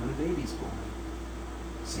the same thing when a baby's born.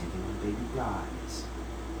 The same thing when a baby dies.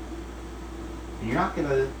 And you're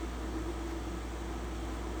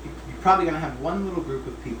probably going to have one little group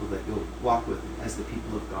of people that you'll walk with as the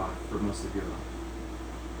people of God for most of your life.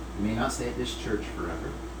 You may not stay at this church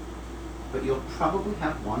forever, but you'll probably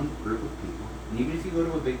have one group of people. And even if you go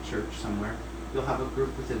to a big church somewhere, you'll have a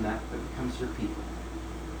group within that becomes your people.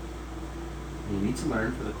 And you need to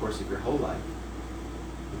learn for the course of your whole life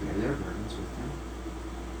to bear their burdens with them.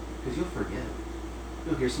 Because you'll forget.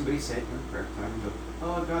 You'll hear somebody say it during prayer time and go,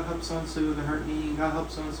 oh, God help so-and-so with a hurt knee, God help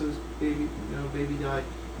so-and-so's baby, baby died.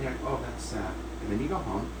 And you're like, oh, that's sad. And then you go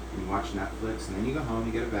home and you watch Netflix, and then you go home,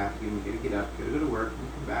 you get a vacuum, you gotta get up, you gotta go to work, and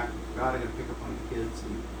you come back, God, I gotta pick up one of the kids,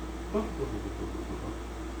 and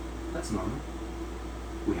that's normal.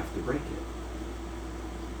 We have to break it.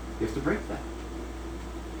 You have to break that.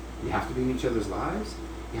 You have to be in each other's lives.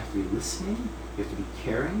 You have to be listening. You have to be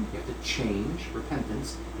caring. You have to change.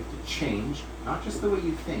 Repentance. You have to change not just the way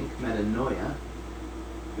you think, metanoia.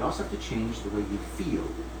 You also have to change the way you feel,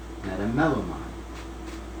 metamelomai.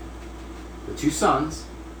 The 2 sons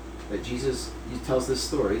that Jesus tells this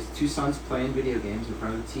story, 2 sons playing video games in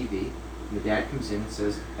front of the TV. And the dad comes in and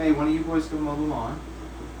says, hey, one of you boys go mow the lawn.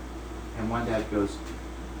 And one dad goes,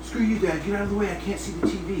 screw you, Dad, get out of the way, I can't see the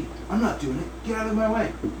TV. I'm not doing it, get out of my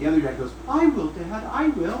way. The other dad goes, I will, Dad, I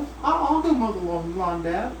will. I'll go mow the lawn,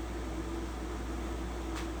 Dad.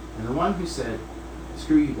 And the one who said,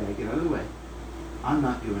 screw you, Dad, get out of the way, I'm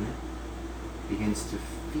not doing it, begins to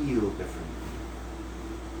feel differently.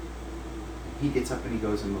 He gets up and he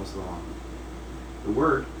goes and mows the lawn. The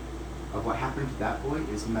word of what happened to that boy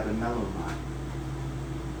is metamelomai.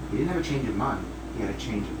 He didn't have a change of mind, he had a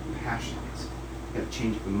change of passions. You have a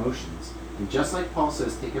change of emotions. And just like Paul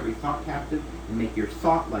says, take every thought captive and make your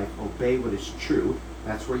thought life obey what is true,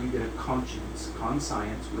 that's where you get a conscience,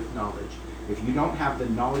 conscience with knowledge. If you don't have the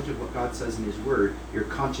knowledge of what God says in his word, your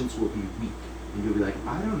conscience will be weak. And you'll be like,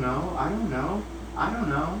 I don't know.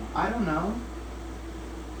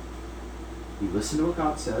 You listen to what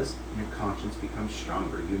God says, and your conscience becomes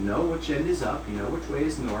stronger. You know which end is up, you know which way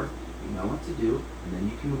is north, you know what to do, and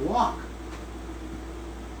then you can walk.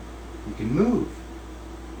 You can move.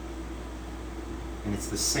 And it's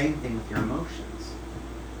the same thing with your emotions.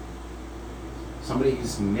 Somebody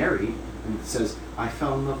who's married and says, I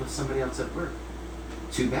fell in love with somebody else at work.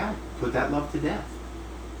 Too bad. Put that love to death.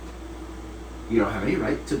 You don't have any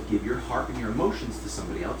right to give your heart and your emotions to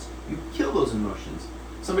somebody else. You kill those emotions.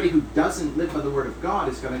 Somebody who doesn't live by the word of God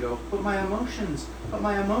is going to go, but my emotions are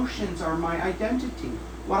my identity.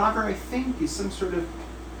 Whatever I think is some sort of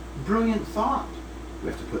brilliant thought. You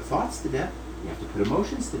have to put thoughts to death. You have to put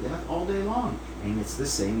emotions to death all day long. And it's the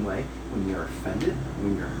same way when you're offended,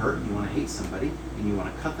 when you're hurt, and you want to hate somebody, and you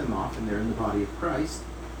want to cut them off, and they're in the body of Christ.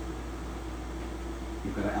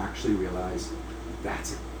 You've got to actually realize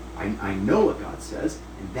that's it. I know what God says,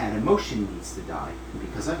 and that emotion needs to die,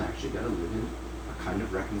 because I've actually got to live in a kind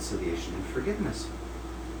of reconciliation and forgiveness.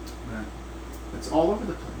 It's all over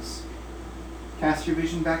the place. Cast your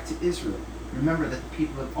vision back to Israel. Remember that the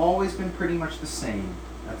people have always been pretty much the same.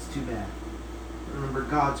 That's too bad. Remember,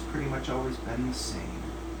 God's pretty much always been the same.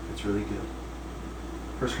 That's really good.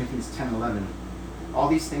 1 Corinthians 10:11. All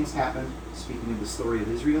these things happened, speaking of the story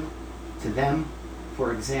of Israel, to them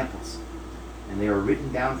for examples, and they are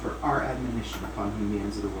written down for our admonition, upon whom the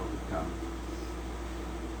ends of the world have come.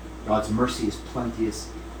 God's mercy is plenteous.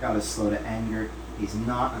 God is slow to anger. He's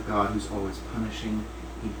not a God who's always punishing.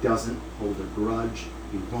 He doesn't hold a grudge.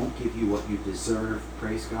 He won't give you what you deserve.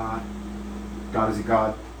 Praise God. God is a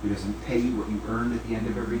God who doesn't pay you what you earned at the end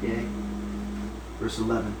of every day. Verse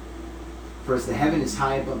 11. For as the heaven is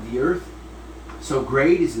high above the earth, so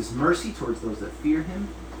great is his mercy towards those that fear him.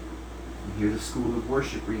 And here the school of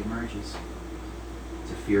worship reemerges.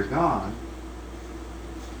 To fear God,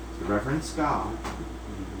 to reverence God,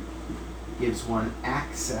 gives one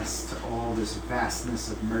access to all this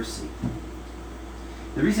vastness of mercy.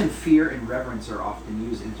 The reason fear and reverence are often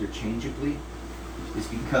used interchangeably is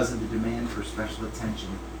because of the demand for special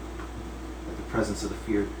attention that the presence of the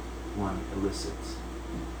feared one elicits.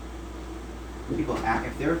 People act,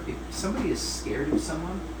 if somebody is scared of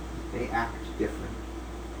someone, they act different.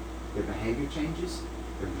 Their behavior changes,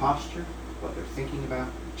 their posture, what they're thinking about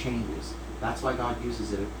changes. That's why God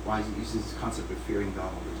uses it, why he uses this concept of fearing God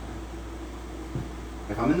all the time.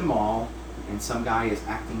 If I'm in the mall and some guy is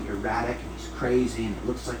acting erratic and he's crazy and it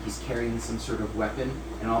looks like he's carrying some sort of weapon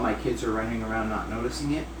and all my kids are running around not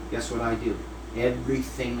noticing it, guess what I do?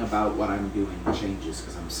 Everything about what I'm doing changes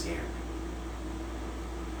because I'm scared.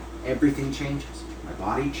 Everything changes. My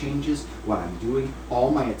body changes, what I'm doing,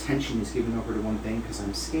 all my attention is given over to one thing because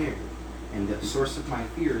I'm scared. And the source of my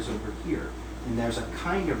fear is over here. And there's a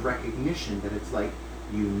kind of recognition that it's like,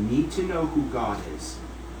 you need to know who God is.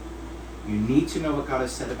 You need to know what God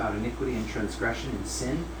has said about iniquity and transgression and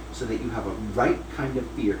sin so that you have a right kind of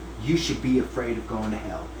fear. You should be afraid of going to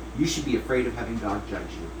hell. You should be afraid of having God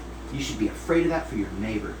judge you. You should be afraid of that for your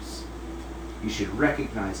neighbors. You should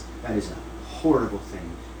recognize that is a horrible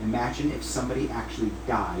thing. Imagine if somebody actually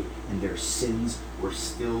died and their sins were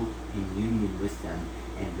still in union with them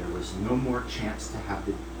and there was no more chance to have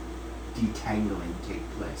the detangling take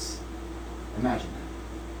place. Imagine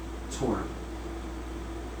that. It's horrible.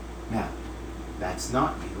 Now, that's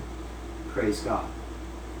not you. Praise God.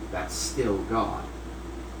 That's still God.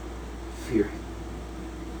 Fear him.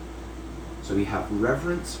 So we have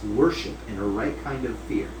reverence, worship, and a right kind of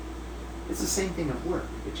fear. It's the same thing at work.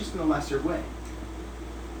 It's just in a lesser way.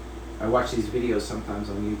 I watch these videos sometimes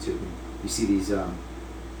on YouTube, and you see these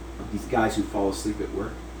guys who fall asleep at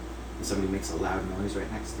work, and somebody makes a loud noise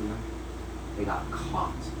right next to them. They got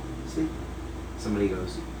caught sleeping. Somebody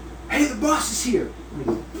goes, "Hey, the boss is here!" And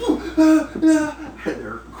they go, and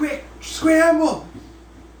they're quick, scramble!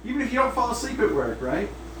 Even if you don't fall asleep at work, right?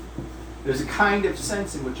 There's a kind of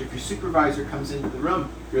sense in which if your supervisor comes into the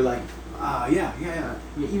room, you're like, yeah.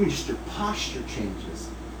 Even just your posture changes.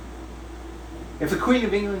 If the Queen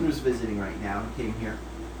of England was visiting right now and came here,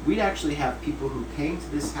 we'd actually have people who came to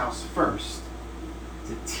this house first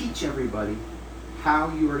to teach everybody how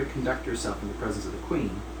you are to conduct yourself in the presence of the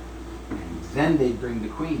Queen. And then they'd bring the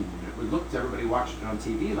Queen. And it would look to everybody watching it on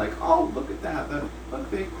TV like, oh, look at that.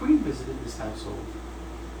 Look, the Queen visited this household.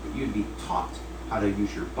 But you'd be taught how to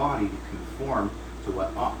use your body to conform to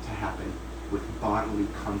what ought to happen with bodily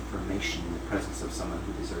confirmation in the presence of someone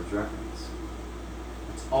who deserves reverence.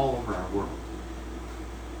 It's all over our world.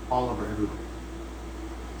 All over everywhere.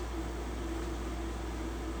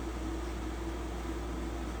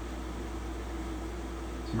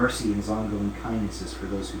 His mercy and his ongoing kindness is for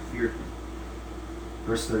those who fear him.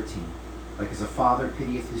 Verse 13. Like as a father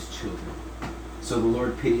pitieth his children, so the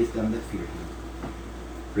Lord pitieth them that fear him.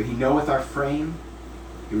 For he knoweth our frame,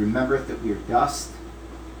 he remembereth that we are dust.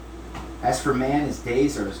 As for man, his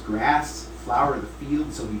days are as grass, flower of the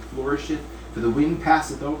field, so he flourisheth. For the wind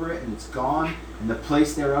passeth over it, and it's gone, and the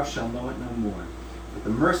place thereof shall know it no more. But the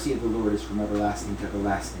mercy of the Lord is from everlasting to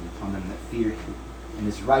everlasting upon them that fear him, and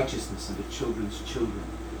his righteousness unto children's children,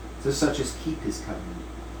 to such as keep his covenant,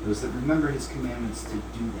 those that remember his commandments to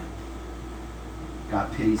do them.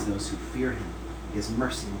 God pities those who fear him. He has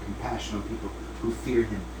mercy and compassion on people who fear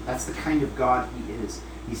him. That's the kind of God he is.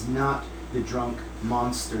 He's not the drunk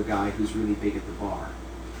monster guy who's really big at the bar,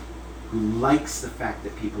 who likes the fact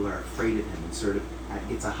that people are afraid of him and sort of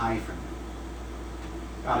gets a high from him.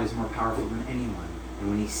 God is more powerful than anyone, and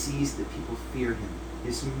when he sees that people fear him,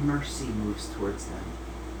 his mercy moves towards them.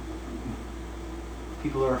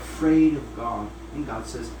 People are afraid of God, and God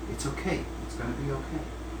says, it's okay, it's going to be okay.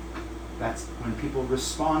 That's when people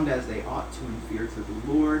respond as they ought to in fear to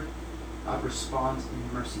the Lord. God responds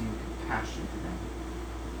in mercy and compassion to them.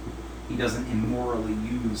 He doesn't immorally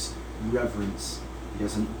use reverence. He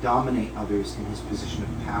doesn't dominate others in his position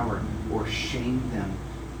of power or shame them.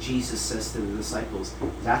 Jesus says to the disciples,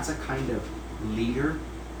 that's a kind of leader,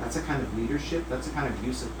 that's a kind of leadership, that's a kind of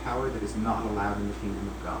use of power that is not allowed in the kingdom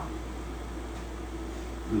of God.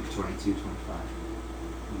 Luke 22:25.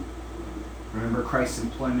 Remember Christ's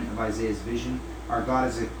employment of Isaiah's vision? Our God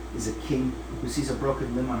is a king who sees a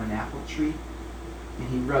broken limb on an apple tree, and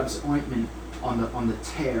he rubs ointment on the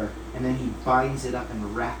tear, and then he binds it up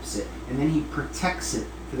and wraps it, and then he protects it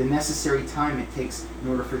for the necessary time it takes in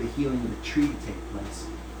order for the healing of the tree to take place.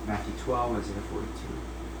 Matthew 12, Isaiah 42.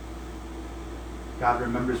 God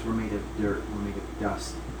remembers we're made of dirt, we're made of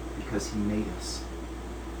dust, because he made us.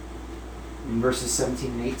 In verses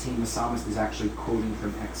 17 and 18, the psalmist is actually quoting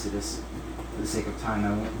from Exodus. For the sake of time,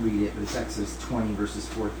 I won't read it, but it's Exodus 20, verses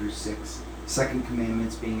 4 through 6. Second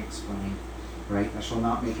commandment's being explained. Right? Thou shalt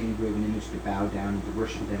not make any graven image to bow down and to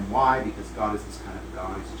worship them. Why? Because God is this kind of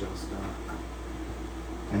God. He's a jealous God.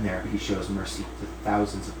 And there he shows mercy to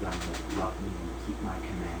thousands of them that love me and keep my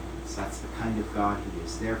commandments. That's the kind of God he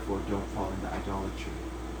is. Therefore, don't fall into idolatry.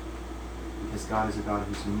 Because God is a God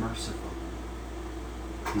who's merciful.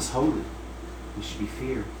 He's holy. He should be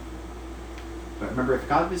feared. But remember, if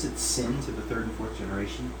God visits sin to the third and fourth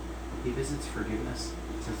generation, he visits forgiveness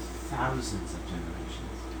to thousands of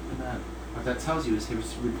generations. Amen. What that tells you is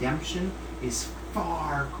his redemption is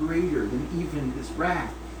far greater than even his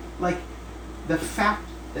wrath. Like, the fact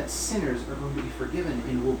that sinners are going to be forgiven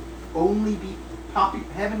and will only be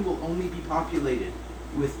heaven will only be populated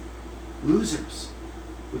with losers,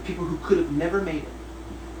 with people who could have never made it.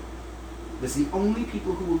 That's the only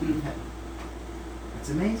people who will be in heaven. That's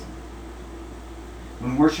amazing.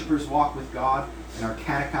 When worshipers walk with God and are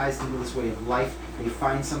catechized into this way of life, they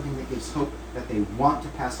find something that gives hope that they want to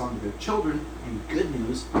pass on to their children, and good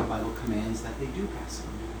news, the Bible commands that they do pass it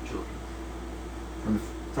on to their children.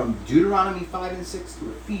 From Deuteronomy 5 and 6 to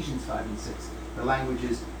Ephesians 5 and 6, the language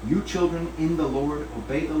is, you children in the Lord,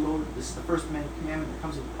 obey the Lord. This is the first commandment that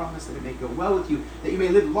comes with the promise that it may go well with you, that you may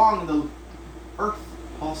live long in the earth,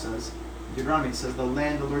 Paul says. Deuteronomy says, the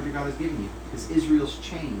land the Lord your God has given you. Because Israel's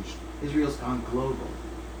changed. Israel's gone global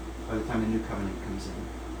by the time the new covenant comes in.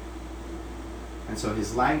 And so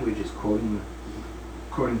his language is quoting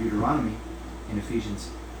Deuteronomy in Ephesians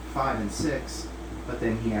 5 and 6, but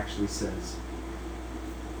then he actually says,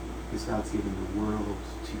 because God's given the world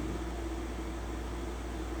to you.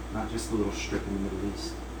 Not just the little strip in the Middle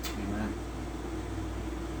East. Amen.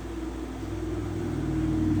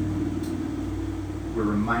 We're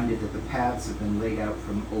reminded that the paths have been laid out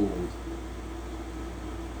from old.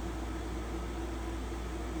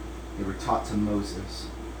 They were taught to Moses.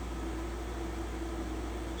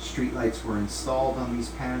 Streetlights were installed on these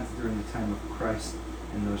paths during the time of Christ,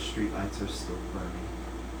 and those streetlights are still burning.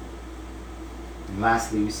 And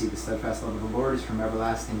lastly, we see the steadfast love of the Lord is from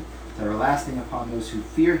everlasting to everlasting upon those who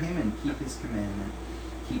fear him and keep his commandment,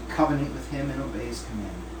 keep covenant with him and obey his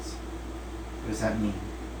commandments. What does that mean?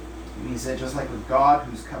 It means that just like with God,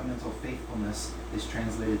 whose covenantal faithfulness is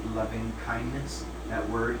translated loving kindness, that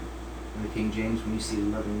word in the King James, when you see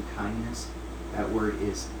loving kindness, that word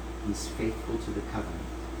is he's faithful to the covenant.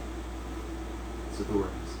 That's what the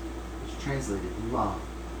word is. It's translated love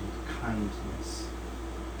and kindness.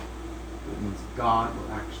 It means God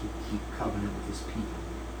will actually keep covenant with his people.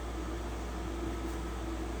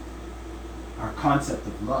 Our concept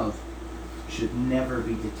of love should never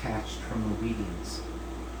be detached from obedience.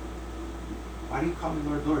 Why do you call me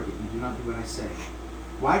Lord, Lord, yet you do not do what I say?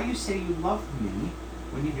 Why do you say you love me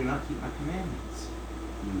when you do not keep my commandments?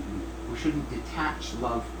 We shouldn't detach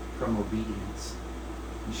love from obedience.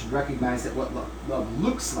 You should recognize that what love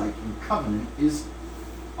looks like in covenant is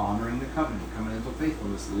honoring the covenant, covenantal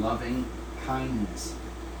faithfulness, loving kindness.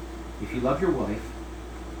 If you love your wife,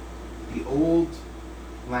 the old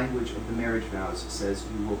language of the marriage vows says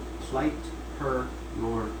you will plight her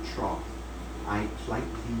your troth. I plight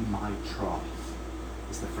thee my troth,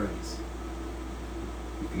 is the phrase.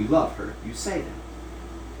 If you love her, you say that.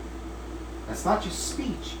 That's not just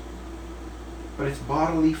speech, but it's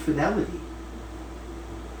bodily fidelity.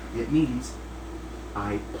 It means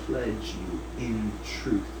I pledge you in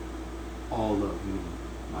truth all of you,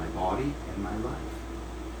 my body and my life.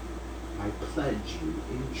 I pledge you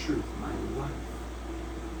in truth my life.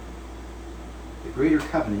 The greater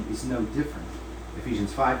covenant is no different.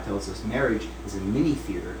 Ephesians 5 tells us marriage is a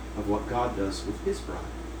mini-theater of what God does with his bride.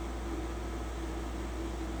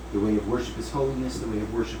 The way of worship is holiness. The way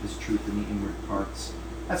of worship is truth in the inward parts.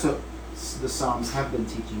 That's what the Psalms have been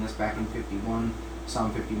teaching us back in 51.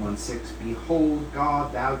 Psalm 51:6. Behold,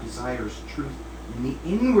 God, thou desirest truth in the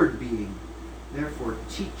inward being. Therefore,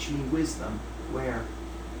 teach me wisdom. Where?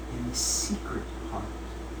 In the secret heart.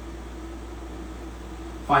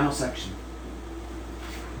 Final section.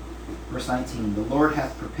 Verse 19. The Lord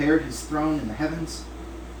hath prepared his throne in the heavens.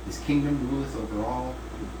 His kingdom ruleth over all.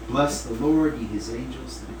 Bless the Lord, ye his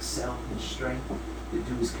angels that excel in strength, that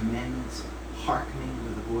do his commandments, hearkening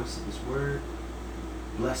to the voice of his word.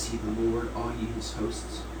 Bless ye the Lord, all ye his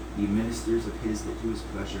hosts, ye ministers of his that do his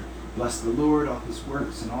pleasure. Bless the Lord, all his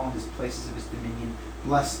works, and all his places of his dominion.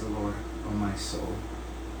 Bless the Lord, O my soul.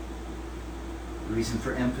 The reason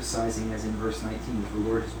for emphasizing, as in verse 19, that the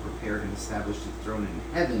Lord has prepared and established his throne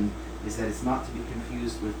in heaven, is that it's not to be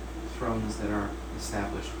confused with thrones that are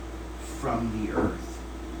established from the earth.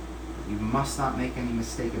 You must not make any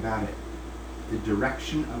mistake about it. The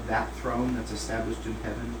direction of that throne that's established in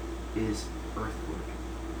heaven is earthward.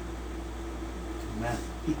 Amen.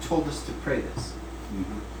 He told us to pray this.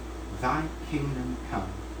 Thy kingdom come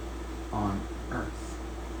on earth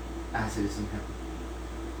as it is in heaven.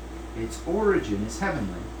 Its origin is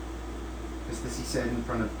heavenly. Just as he said in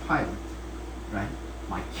front of Pilate, right?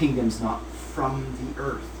 My kingdom's not from the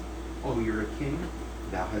earth. Oh, you're a king?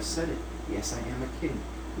 Thou hast said it. Yes, I am a king.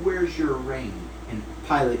 Where's your reign? And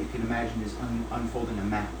Pilate, you can imagine, is unfolding a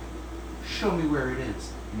map. Show me where it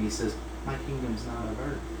is. And he says, my kingdom's not of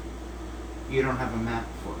earth. You don't have a map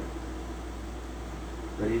for it.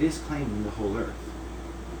 But it is claiming the whole earth.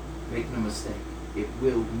 Make no mistake. It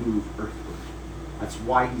will move earthward. That's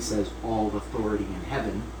why he says all authority in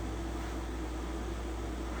heaven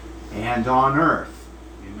and on earth,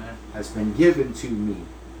 amen, has been given to me.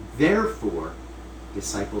 Therefore,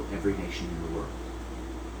 disciple every nation in the world.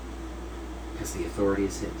 Because the authority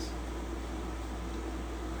is his.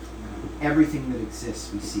 Everything that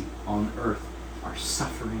exists we see on earth, our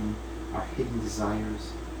suffering, our hidden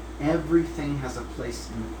desires, everything has a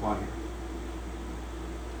place in the choir.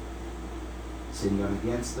 Sin done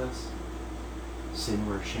against us, sin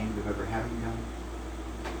we're ashamed of ever having done,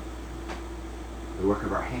 the work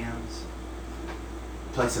of our hands,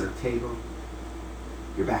 the place at our table,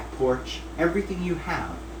 your back porch, everything you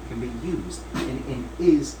have can be used and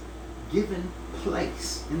is given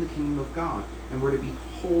place in the kingdom of God. And we're to be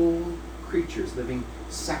whole creatures, living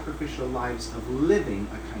sacrificial lives of living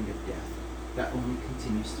a kind of death that only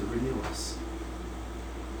continues to renew us.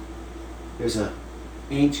 There's an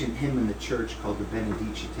ancient hymn in the church called the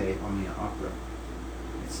Benedicite Omnia Opera.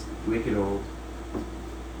 It's wicked old,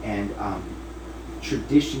 and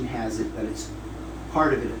tradition has it that it's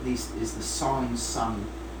part of it, at least, is the song sung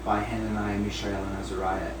by Hananiah, Mishael, and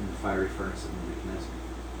Azariah in the fiery furnace of Nebuchadnezzar.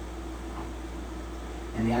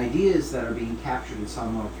 And the ideas that are being captured in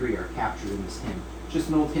Psalm 103 are captured in this hymn. It's just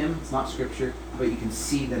an old hymn, it's not scripture, but you can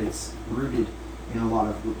see that it's rooted in a lot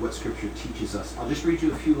of what scripture teaches us. I'll just read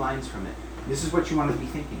you a few lines from it. This is what you want to be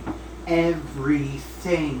thinking.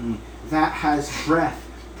 Everything that has breath,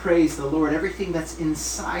 praise the Lord. Everything that's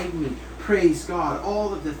inside me, praise God.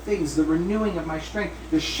 All of the things, the renewing of my strength,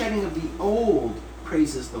 the shedding of the old,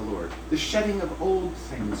 praises the Lord. The shedding of old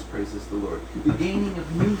things praises the Lord. The gaining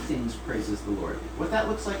of new things praises the Lord. What that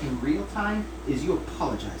looks like in real time is you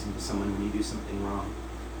apologizing to someone when you do something wrong.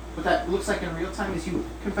 What that looks like in real time is you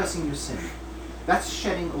confessing your sin. That's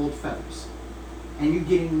shedding old feathers. And you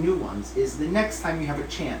getting new ones is the next time you have a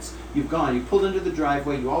chance. You've gone, you pulled into the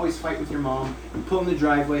driveway, you always fight with your mom, you pull in the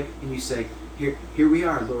driveway and you say, here we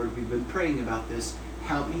are, Lord, we've been praying about this.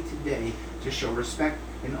 Help me today to show respect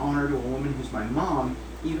and honor to a woman who's my mom,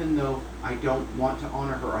 even though I don't want to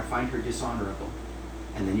honor her, I find her dishonorable.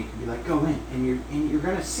 And then you can be like, go in, and you're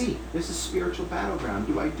going to see, this is spiritual battleground.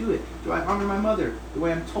 Do I do it? Do I honor my mother the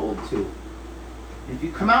way I'm told to? And if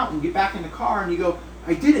you come out and get back in the car and you go,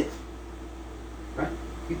 I did it, right?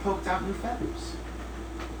 You poked out new feathers.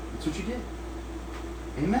 That's what you did.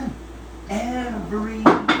 Amen.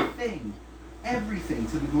 Everything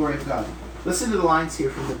to the glory of God. Listen to the lines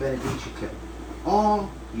here from the Benedicite.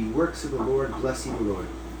 All ye works of the Lord, bless ye the Lord.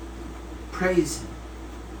 Praise him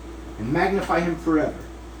and magnify him forever.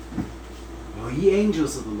 O ye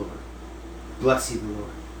angels of the Lord, bless ye the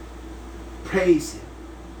Lord. Praise him,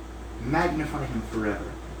 magnify him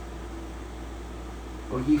forever.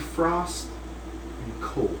 O ye frost and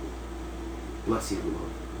cold, bless ye the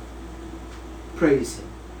Lord. Praise him,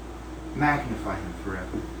 magnify him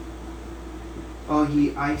forever. O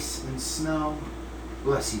ye ice and snow,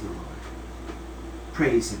 bless ye the Lord.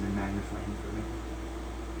 Praise him and magnify him forever.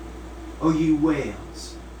 O ye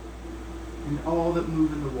whales, and all that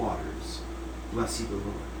move in the waters, bless ye the Lord.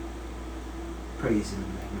 Praise him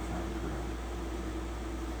and magnify him forever.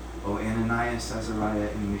 O Ananias, Azariah,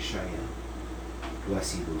 and Mishael,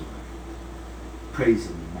 bless ye the Lord. Praise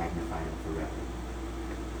him and magnify him forever.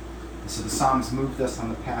 And so the Psalms moved us on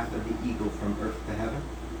the path of the eagle from earth to heaven.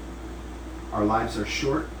 Our lives are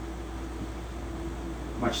short,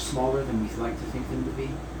 much smaller than we like to think them to be.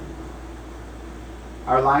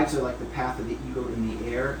 Our lives are like the path of the eagle in the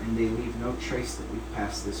air, and they leave no trace that we've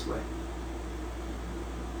passed this way.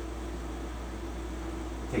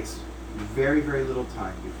 It takes very, very little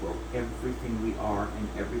time before everything we are and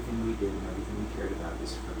everything we did and everything we cared about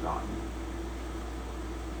is forgotten.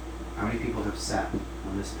 How many people have sat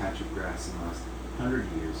on this patch of grass in the last 100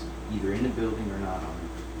 years, either in a building or not on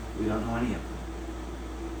it? We don't know any of them.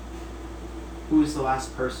 Who was the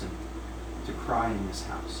last person to cry in this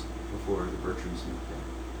house before the Bertrams moved in?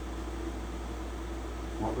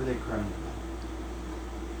 What were they crying about?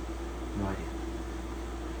 No idea.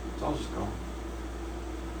 It's all just gone.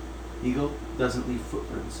 Eagle doesn't leave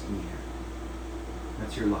footprints in the air.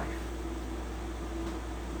 That's your life.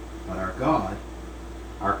 But our God,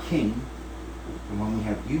 our King, the one we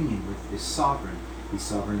have union with, is sovereign. He's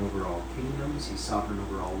sovereign over all kingdoms. He's sovereign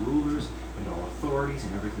over all rulers and all authorities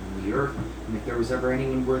and everything in the earth. And if there was ever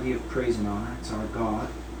anyone worthy of praise and honor, it's our God.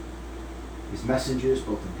 His messengers,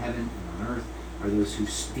 both in heaven and on earth, are those who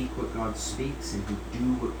speak what God speaks and who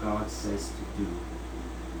do what God says to do.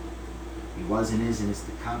 He was and is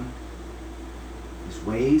to come. His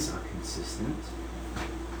ways are consistent.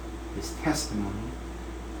 His testimony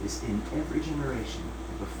is in every generation,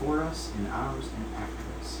 before us, in ours, and after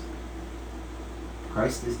us.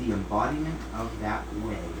 Christ is the embodiment of that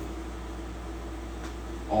way.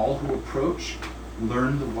 All who approach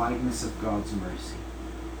learn the wideness of God's mercy.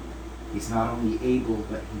 He's not only able,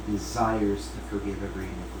 but he desires to forgive every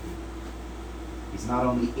iniquity. He's not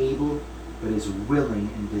only able, but is willing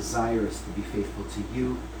and desirous to be faithful to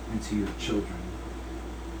you and to your children.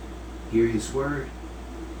 Hear his word,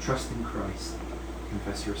 trust in Christ,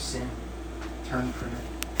 confess your sin, turn from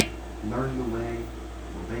it, learn the way,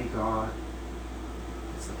 obey God.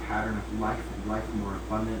 It's the pattern of life and life more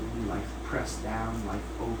abundantly, life pressed down, life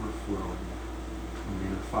overflowing. In the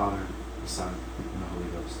name of the Father, the Son, and the Holy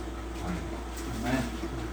Ghost. Amen. Amen.